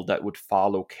sequel that would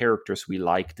follow characters we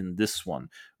liked in this one,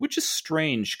 which is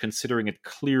strange considering it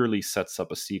clearly sets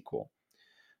up a sequel.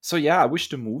 So yeah, I wish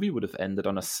the movie would have ended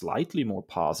on a slightly more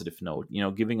positive note,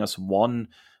 giving us one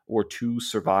or two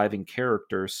surviving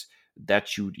characters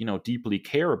that you, deeply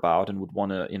care about and would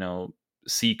want to,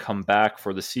 see come back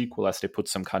for the sequel as they put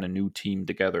some kind of new team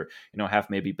together. Have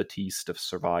maybe Batista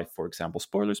survive, for example.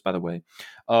 Spoilers, by the way.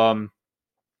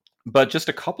 But just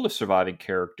a couple of surviving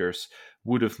characters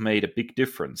would have made a big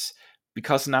difference.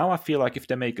 Because now I feel like if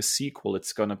they make a sequel,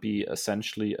 it's going to be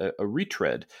essentially a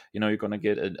retread. You're going to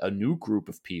get a new group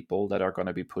of people that are going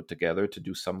to be put together to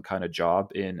do some kind of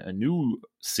job in a new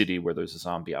city where there's a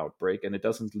zombie outbreak. And it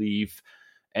doesn't leave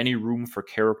any room for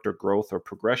character growth or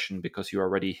progression because you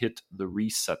already hit the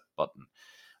reset button.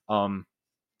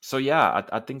 So yeah,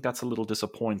 I think that's a little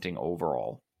disappointing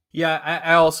overall. Yeah,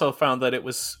 I also found that it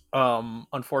was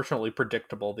unfortunately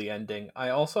predictable, the ending. I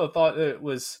also thought it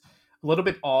was a little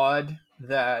bit odd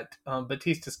that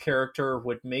Batista's character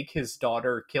would make his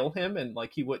daughter kill him, and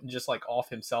like he wouldn't just like off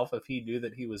himself if he knew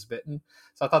that he was bitten.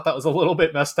 So I thought that was a little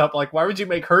bit messed up. Like, why would you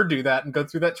make her do that and go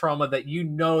through that trauma that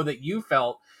that you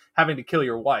felt having to kill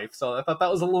your wife? So I thought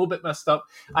that was a little bit messed up.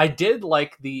 I did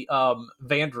like the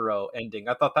Vandero ending.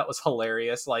 I thought that was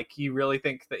hilarious. Like, you really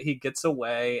think that he gets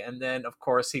away, and then of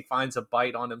course he finds a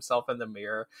bite on himself in the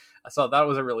mirror. So that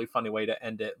was a really funny way to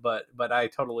end it. But I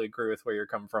totally agree with where you're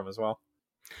coming from as well.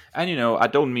 And I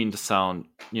don't mean to sound,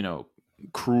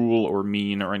 cruel or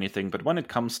mean or anything, but when it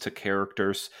comes to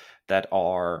characters that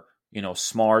are,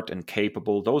 smart and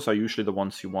capable, those are usually the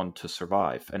ones you want to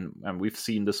survive. And we've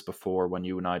seen this before when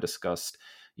you and I discussed,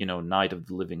 Night of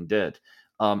the Living Dead.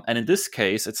 And in this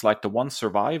case, it's like the one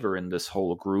survivor in this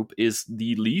whole group is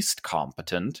the least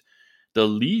competent, the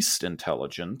least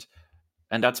intelligent,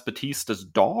 and that's Batista's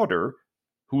daughter,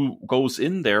 who goes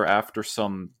in there after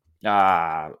some.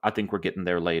 I think we're getting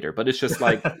there later, but it's just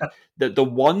like the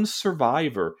one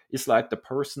survivor is like the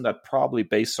person that probably,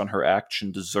 based on her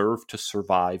action, deserved to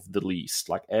survive the least.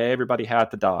 Like, everybody had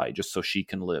to die just so she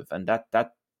can live, and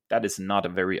that is not a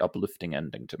very uplifting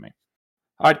ending to me.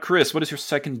 All right, Chris, what is your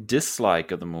second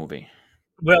dislike of the movie?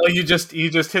 Well, you just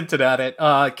hinted at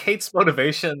it. Kate's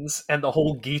motivations and the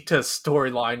whole Gita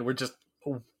storyline were just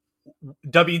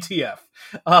WTF.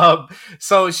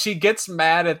 So she gets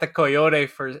mad at the Coyote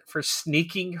for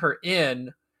sneaking her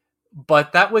in,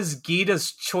 but that was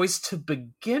Gita's choice to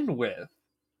begin with.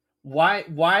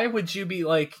 Why would you be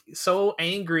like so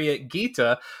angry at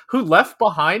Gita, who left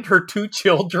behind her two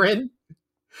children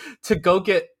to go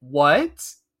get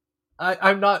what?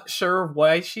 I'm not sure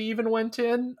why she even went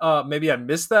in. Maybe I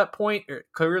missed that point. It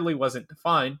clearly wasn't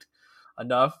defined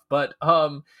enough. But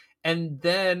and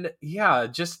then yeah,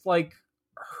 just like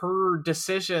her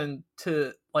decision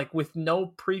to, like, with no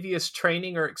previous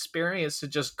training or experience, to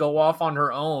just go off on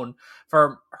her own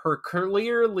for her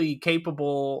clearly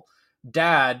capable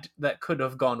dad that could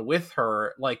have gone with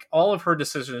her. Like, all of her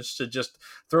decisions to just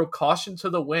throw caution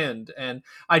to the wind. And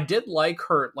I did like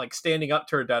her, like, standing up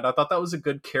to her dad. I thought that was a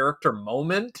good character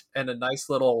moment and a nice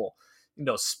little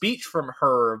speech from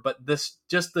her. But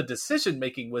just the decision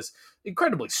making was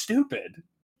incredibly stupid.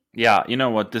 Yeah, you know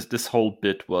what? This whole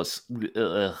bit was.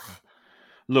 Ugh.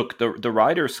 Look, the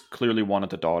writers clearly wanted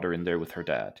the daughter in there with her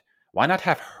dad. Why not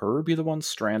have her be the one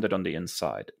stranded on the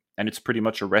inside? And it's pretty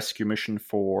much a rescue mission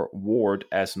for Ward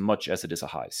as much as it is a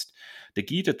heist. The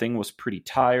Gita thing was pretty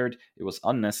tired. It was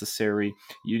unnecessary.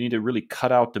 You need to really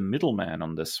cut out the middleman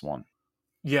on this one.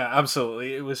 Yeah,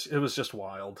 absolutely. It was just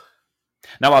wild.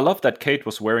 Now, I love that Kate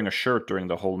was wearing a shirt during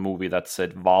the whole movie that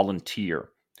said volunteer.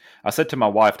 I said to my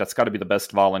wife, that's got to be the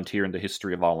best volunteer in the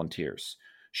history of volunteers.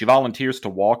 She volunteers to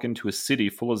walk into a city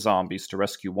full of zombies to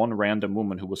rescue one random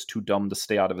woman who was too dumb to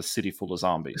stay out of a city full of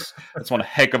zombies. That's one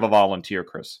heck of a volunteer,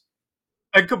 Chris.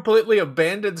 And completely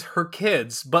abandons her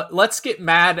kids, but let's get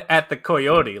mad at the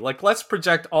coyote. Like, let's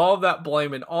project all of that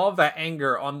blame and all of that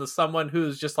anger on the someone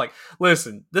who's just like,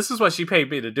 listen, this is what she paid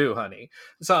me to do, honey.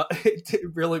 So it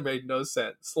really made no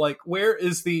sense. Like, where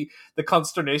is the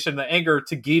consternation, the anger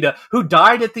to Gita, who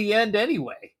died at the end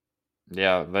anyway?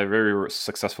 Yeah, very, very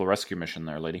successful rescue mission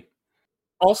there, lady.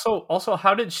 Also,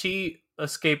 how did she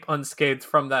escape unscathed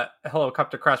from that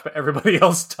helicopter crash, but everybody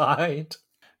else died?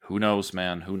 Who knows,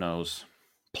 man? Who knows?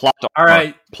 Plot armor. All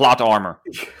right. Plot armor.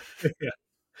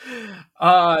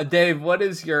 Yeah. Dave, what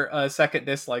is your second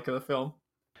dislike of the film?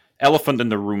 Elephant in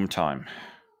the room time.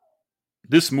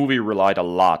 This movie relied a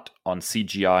lot on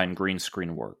CGI and green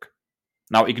screen work.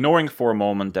 Now, ignoring for a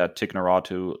moment that Tig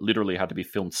Notaro literally had to be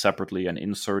filmed separately and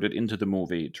inserted into the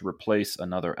movie to replace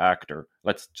another actor,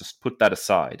 let's just put that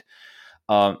aside.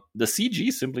 The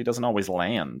CG simply doesn't always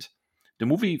land. The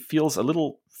movie feels a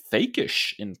little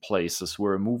fakish in places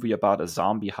where a movie about a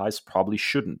zombie heist probably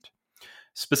shouldn't.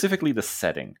 Specifically the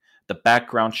setting. The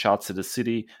background shots of the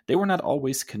city, they were not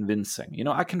always convincing. You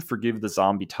know, I can forgive the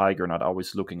zombie tiger not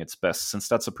always looking its best, since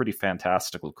that's a pretty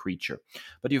fantastical creature.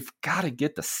 But you've got to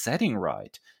get the setting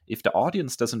right. If the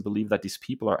audience doesn't believe that these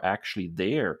people are actually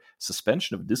there,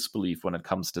 suspension of disbelief when it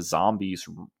comes to zombies,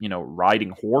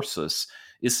 riding horses,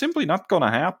 is simply not going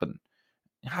to happen.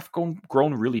 I've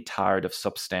grown really tired of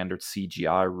substandard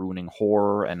CGI ruining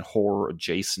horror and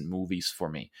horror-adjacent movies for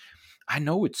me. I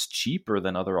know it's cheaper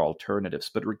than other alternatives,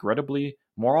 but regrettably,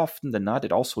 more often than not,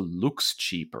 it also looks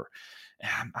cheaper.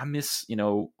 I miss,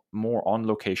 more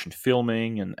on-location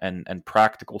filming and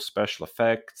practical special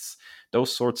effects.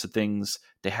 Those sorts of things,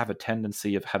 they have a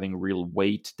tendency of having real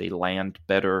weight. They land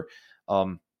better.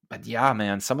 But yeah,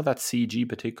 man, some of that CG,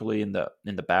 particularly in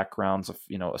the backgrounds of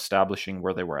establishing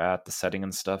where they were at, the setting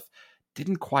and stuff,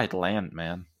 didn't quite land,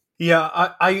 man.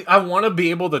 Yeah, I want to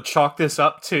be able to chalk this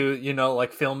up to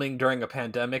like filming during a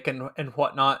pandemic and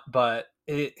whatnot, but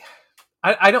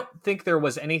I don't think there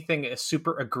was anything as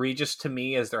super egregious to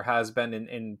me as there has been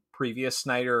in previous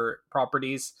Snyder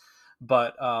properties,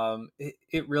 but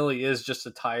it really is just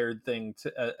a tired thing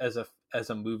to as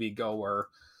a movie goer.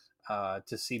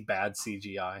 To see bad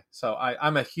CGI. So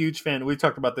I'm a huge fan. We've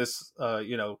talked about this,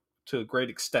 to a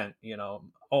great extent,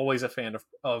 always a fan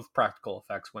of practical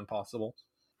effects when possible.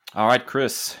 All right,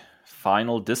 Chris,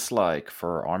 final dislike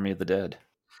for Army of the Dead.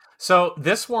 So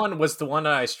this one was the one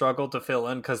that I struggled to fill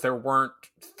in because there weren't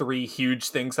three huge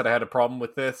things that I had a problem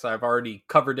with this. I've already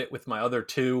covered it with my other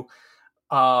two.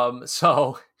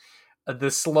 So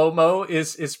the slow-mo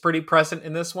is pretty present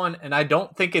in this one, and I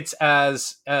don't think it's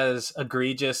as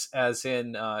egregious as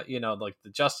in like the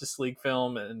Justice League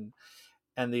film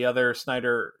and the other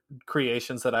Snyder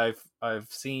creations that I've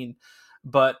seen.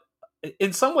 But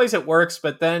in some ways it works,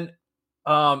 but then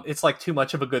it's like too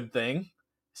much of a good thing.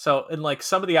 So in like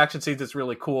some of the action scenes, it's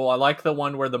really cool. I like the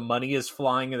one where the money is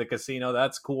flying in the casino.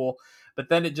 That's cool. But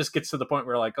then it just gets to the point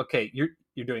where like, okay, you're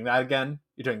doing that again.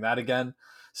 You're doing that again.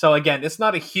 So again, it's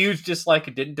not a huge dislike.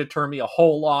 It didn't deter me a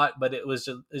whole lot, but it was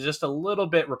just a little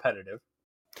bit repetitive.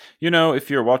 If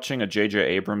you're watching a J.J.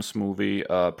 Abrams movie,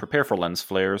 prepare for lens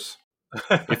flares.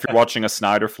 If you're watching a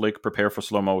Snyder flick, prepare for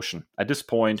slow motion. At this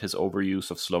point, his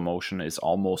overuse of slow motion is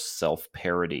almost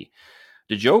self-parody.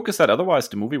 The joke is that otherwise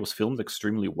the movie was filmed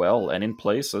extremely well, and in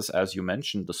places, as you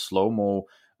mentioned, the slow-mo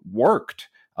worked.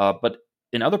 But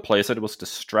in other places, it was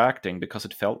distracting because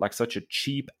it felt like such a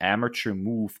cheap amateur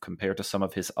move compared to some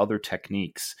of his other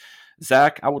techniques.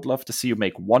 Zack, I would love to see you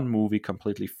make one movie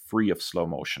completely free of slow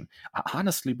motion. I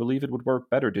honestly believe it would work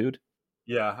better, dude.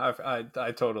 Yeah,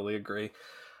 I totally agree.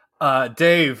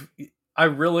 Dave, I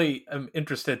really am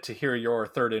interested to hear your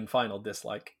third and final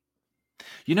dislike.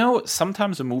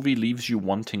 Sometimes a movie leaves you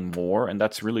wanting more, and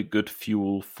that's really good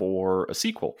fuel for a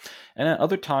sequel. And at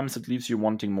other times, it leaves you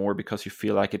wanting more because you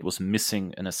feel like it was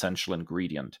missing an essential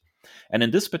ingredient. And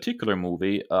in this particular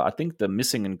movie, I think the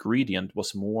missing ingredient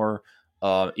was more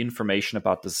information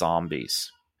about the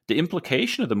zombies. The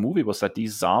implication of the movie was that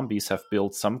these zombies have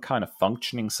built some kind of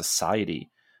functioning society,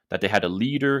 that they had a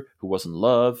leader who was in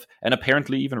love and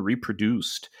apparently even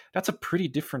reproduced. That's a pretty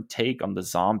different take on the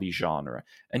zombie genre,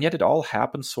 and yet it all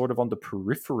happens sort of on the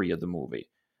periphery of the movie.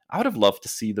 I would have loved to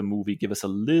see the movie give us a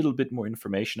little bit more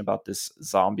information about this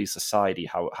zombie society,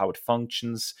 how it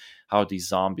functions, how these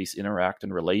zombies interact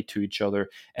and relate to each other,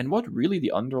 and what really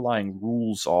the underlying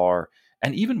rules are,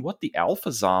 and even what the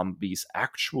alpha zombie's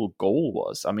actual goal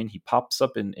was. I mean, he pops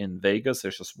up in Vegas.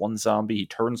 There's just one zombie. He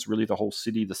turns really the whole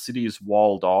city. The city is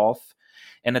walled off.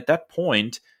 And at that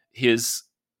point, his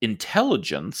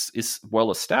intelligence is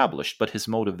well established, but his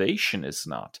motivation is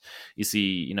not. Is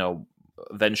he,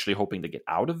 eventually hoping to get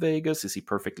out of Vegas? Is he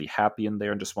perfectly happy in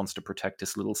there and just wants to protect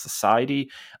his little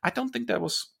society? I don't think that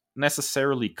was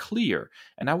necessarily clear.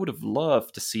 And I would have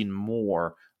loved to see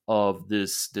more of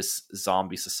this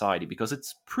zombie society, because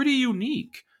it's pretty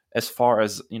unique as far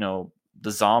as the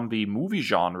zombie movie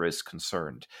genre is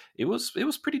concerned. It was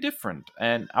pretty different,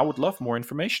 and I would love more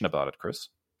information about it, Chris.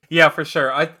 Yeah, for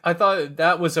sure. I thought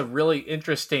that was a really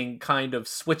interesting kind of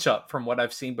switch up from what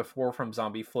I've seen before from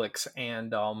zombie flicks,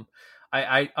 and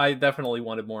I definitely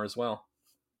wanted more as well.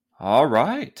 All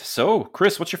right, so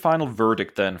Chris, what's your final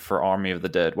verdict then for Army of the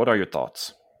Dead? What are your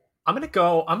thoughts? I'm gonna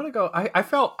go. I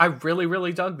felt I really,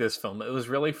 really dug this film. It was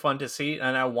really fun to see,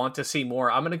 and I want to see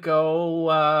more. I'm gonna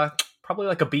go probably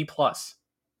like a B+.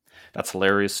 That's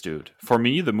hilarious, dude. For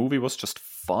me, the movie was just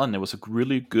fun. It was a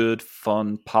really good,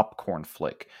 fun popcorn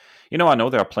flick. I know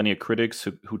there are plenty of critics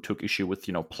who took issue with,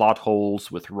 plot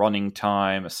holes, with running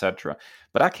time, etc.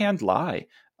 But I can't lie.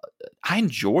 I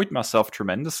enjoyed myself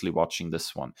tremendously watching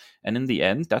this one. And in the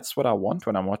end, that's what I want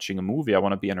when I'm watching a movie. I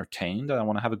want to be entertained and I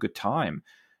want to have a good time.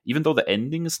 Even though the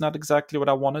ending is not exactly what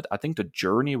I wanted, I think the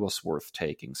journey was worth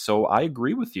taking. So I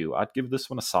agree with you. I'd give this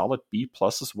one a solid B+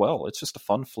 as well. It's just a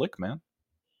fun flick, man.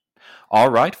 All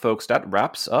right, folks, that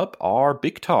wraps up our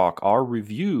big talk, our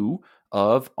review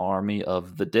of Army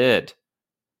of the Dead.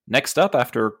 Next up,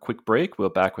 after a quick break, we're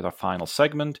back with our final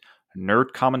segment,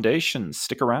 Nerd Commendations.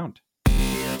 Stick around.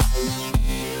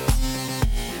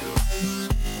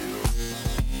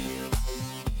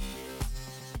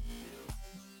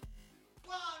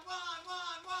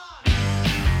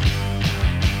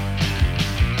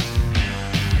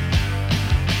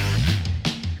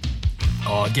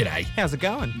 Oh, g'day. How's it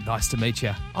going? Nice to meet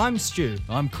you. I'm Stu.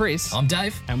 I'm Chris. I'm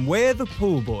Dave. And we're the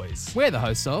Pool Boys. We're the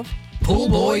hosts of Pool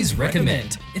Boys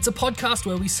Recommend. It's a podcast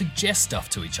where we suggest stuff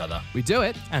to each other. We do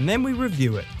it. And then we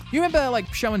review it. You remember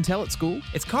like show and tell at school?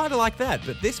 It's kind of like that,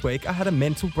 but this week I had a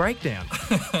mental breakdown.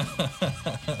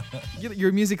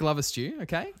 You're a music lover, Stu,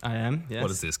 okay? I am, yes.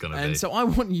 What is this going to be? And so I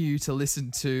want you to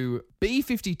listen to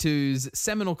B-52's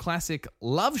seminal classic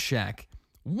Love Shack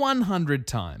 100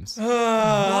 times.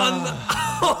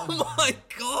 Oh my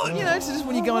god! It's just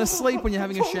when you're going to sleep, when you're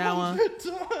having a shower. 100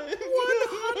 times.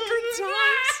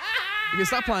 You can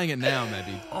start playing it now,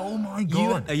 maybe. Oh my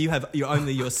god! You're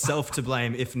only yourself to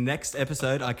blame if next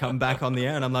episode I come back on the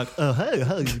air and I'm like, oh, hey,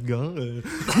 how's it going?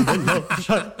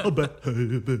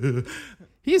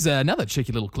 Here's another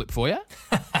cheeky little clip for you.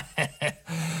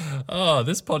 Oh,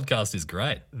 this podcast is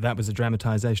great. That was a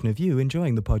dramatisation of you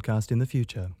enjoying the podcast in the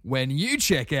future. When you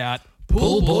check out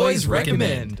Pool Boys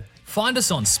Recommend. Find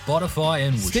us on Spotify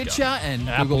and Wooshka. Stitcher and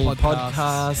Apple Google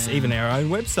Podcasts, even our own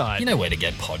website. You know where to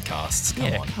get podcasts.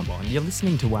 Come on, you're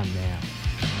listening to one now.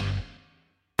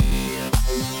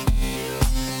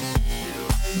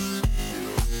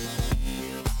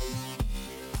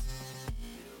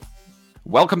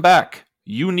 Welcome back.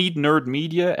 You need nerd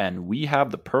media, and we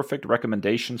have the perfect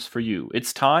recommendations for you.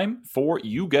 It's time for,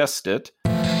 you guessed it,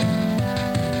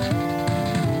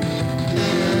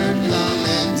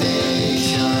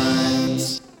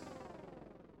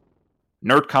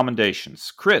 Nerd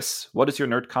Commendations. Chris, what is your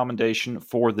nerd commendation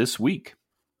for this week?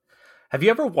 Have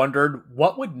you ever wondered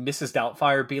what would Mrs.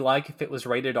 Doubtfire be like if it was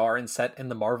rated R and set in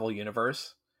the Marvel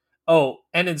Universe? Oh,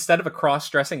 and instead of a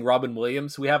cross-dressing Robin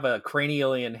Williams, we have a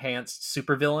cranially enhanced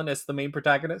supervillain as the main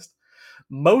protagonist.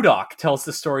 MODOK tells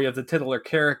the story of the titular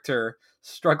character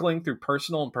struggling through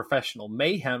personal and professional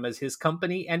mayhem as his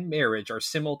company and marriage are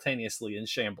simultaneously in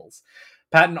shambles.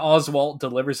 Patton Oswalt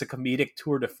delivers a comedic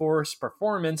tour de force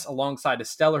performance alongside a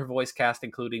stellar voice cast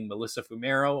including Melissa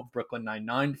Fumero of Brooklyn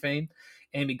Nine-Nine fame,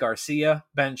 Amy Garcia,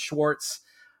 Ben Schwartz,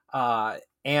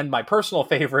 and my personal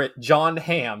favorite, John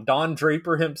Hamm, Don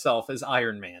Draper himself as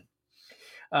Iron Man.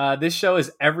 This show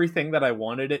is everything that I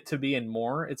wanted it to be and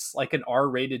more. It's like an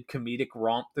R-rated comedic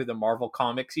romp through the Marvel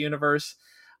Comics universe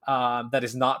that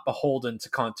is not beholden to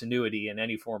continuity in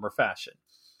any form or fashion.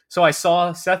 So I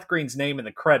saw Seth Green's name in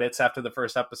the credits after the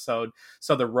first episode,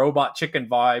 so the robot chicken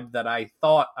vibe that I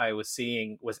thought I was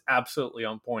seeing was absolutely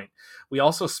on point. We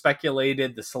also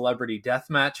speculated the celebrity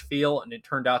deathmatch feel, and it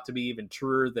turned out to be even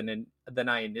truer than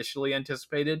I initially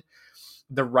anticipated.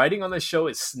 The writing on the show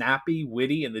is snappy,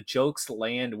 witty, and the jokes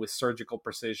land with surgical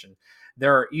precision.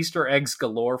 There are Easter eggs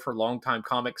galore for longtime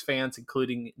comics fans,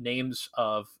 including names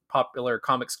of popular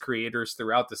comics creators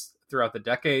throughout the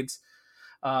decades.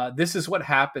 This is what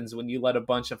happens when you let a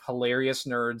bunch of hilarious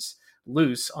nerds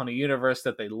loose on a universe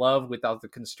that they love without the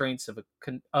constraints of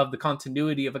the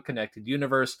continuity of a connected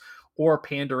universe or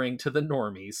pandering to the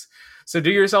normies. So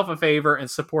do yourself a favor and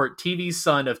support TV's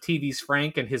son of TV's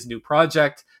Frank and his new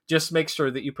project. Just make sure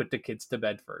that you put the kids to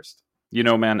bed first. You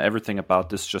know, man, everything about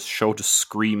this just show just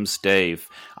screams Dave.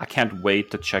 I can't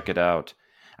wait to check it out.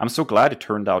 I'm so glad it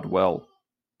turned out well.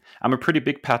 I'm a pretty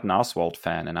big Patton Oswalt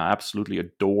fan, and I absolutely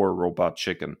adore Robot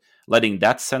Chicken. Letting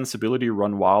that sensibility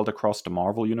run wild across the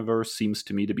Marvel Universe seems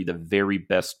to me to be the very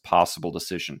best possible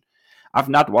decision. I've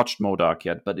not watched MODOK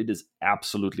yet, but it is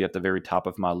absolutely at the very top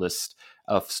of my list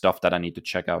of stuff that I need to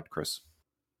check out, Chris.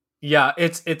 Yeah,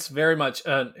 it's very much,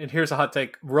 and here's a hot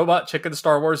take: Robot Chicken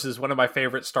Star Wars is one of my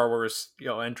favorite Star Wars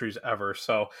entries ever.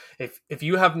 So if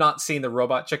you have not seen the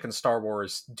Robot Chicken Star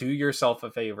Wars, do yourself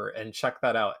a favor and check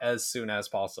that out as soon as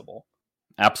possible.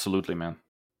 Absolutely, man.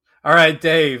 All right,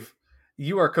 Dave,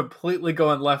 you are completely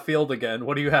going left field again.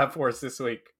 What do you have for us this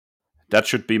week? That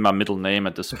should be my middle name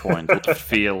at this point, left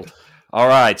field. All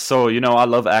right, so, I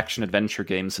love action-adventure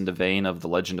games in the vein of The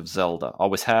Legend of Zelda.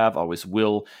 Always have, always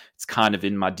will. It's kind of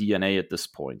in my DNA at this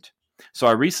point. So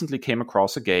I recently came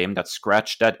across a game that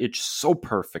scratched that itch so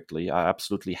perfectly, I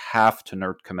absolutely have to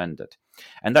nerd commend it.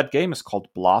 And that game is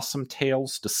called Blossom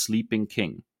Tales: The Sleeping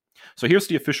King. So here's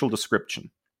the official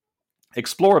description.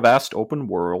 Explore a vast open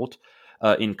world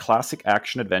in classic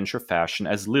action-adventure fashion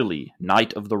as Lily,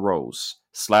 Knight of the Rose.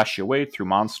 Slash your way through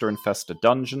monster-infested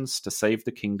dungeons to save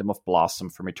the kingdom of Blossom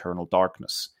from eternal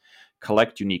darkness.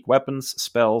 Collect unique weapons,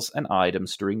 spells, and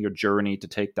items during your journey to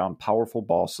take down powerful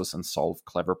bosses and solve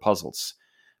clever puzzles.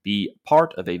 Be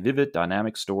part of a vivid,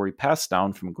 dynamic story passed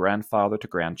down from grandfather to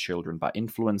grandchildren by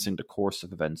influencing the course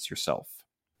of events yourself.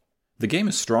 The game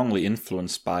is strongly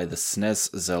influenced by the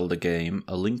SNES Zelda game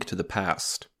A Link to the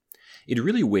Past. It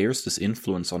really wears this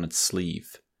influence on its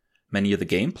sleeve. Many of the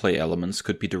gameplay elements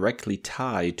could be directly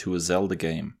tied to a Zelda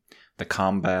game. The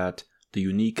combat, the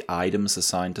unique items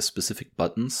assigned to specific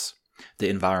buttons, the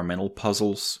environmental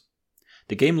puzzles.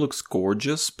 The game looks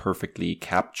gorgeous, perfectly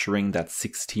capturing that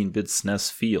 16-bit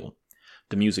SNES feel.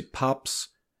 The music pops,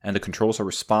 and the controls are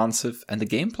responsive, and the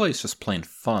gameplay is just plain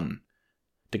fun.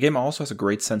 The game also has a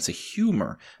great sense of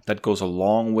humor that goes a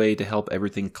long way to help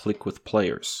everything click with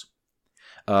players.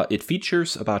 It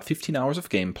features about 15 hours of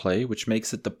gameplay, which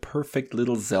makes it the perfect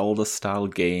little Zelda-style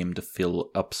game to fill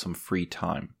up some free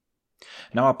time.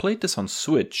 Now, I played this on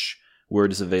Switch, where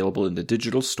it is available in the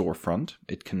digital storefront.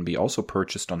 It can be also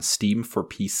purchased on Steam for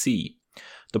PC.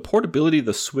 The portability of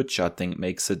the Switch, I think,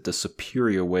 makes it the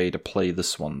superior way to play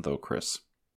this one, though, Chris.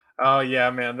 Oh, yeah,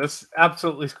 man. This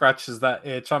absolutely scratches that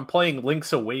itch. I'm playing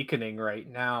Link's Awakening right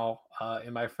now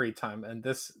in my free time, and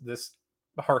this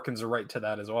harkens right to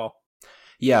that as well.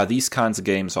 Yeah, these kinds of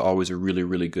games are always a really,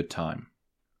 really good time.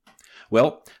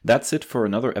 Well, that's it for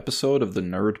another episode of the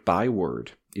Nerd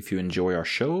Byword. If you enjoy our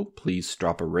show, please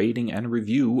drop a rating and a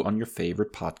review on your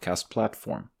favorite podcast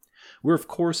platform. We're, of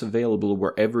course, available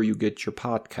wherever you get your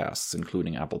podcasts,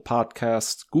 including Apple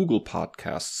Podcasts, Google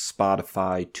Podcasts,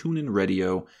 Spotify, TuneIn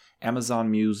Radio, Amazon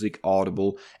Music,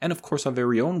 Audible, and, of course, our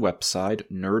very own website,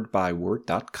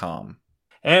 nerdbyword.com.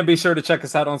 And be sure to check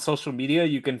us out on social media.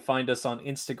 You can find us on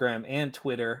Instagram and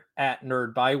Twitter at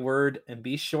NerdByword. And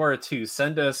be sure to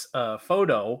send us a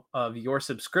photo of your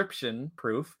subscription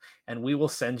proof, and we will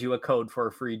send you a code for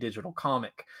a free digital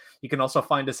comic. You can also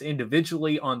find us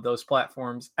individually on those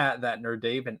platforms at That Nerd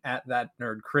Dave and at That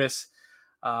Nerd Chris.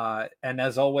 And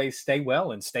as always, stay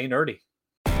well and stay nerdy.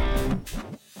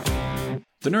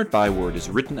 The Nerd Byword is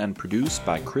written and produced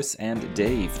by Chris and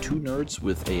Dave, two nerds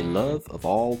with a love of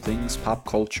all things pop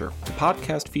culture. The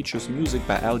podcast features music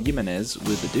by Al Jimenez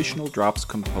with additional drops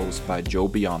composed by Joe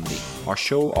Biondi. Our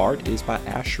show art is by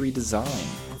Ashery Design.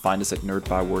 Find us at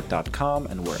nerdbyword.com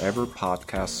and wherever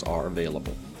podcasts are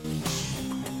available.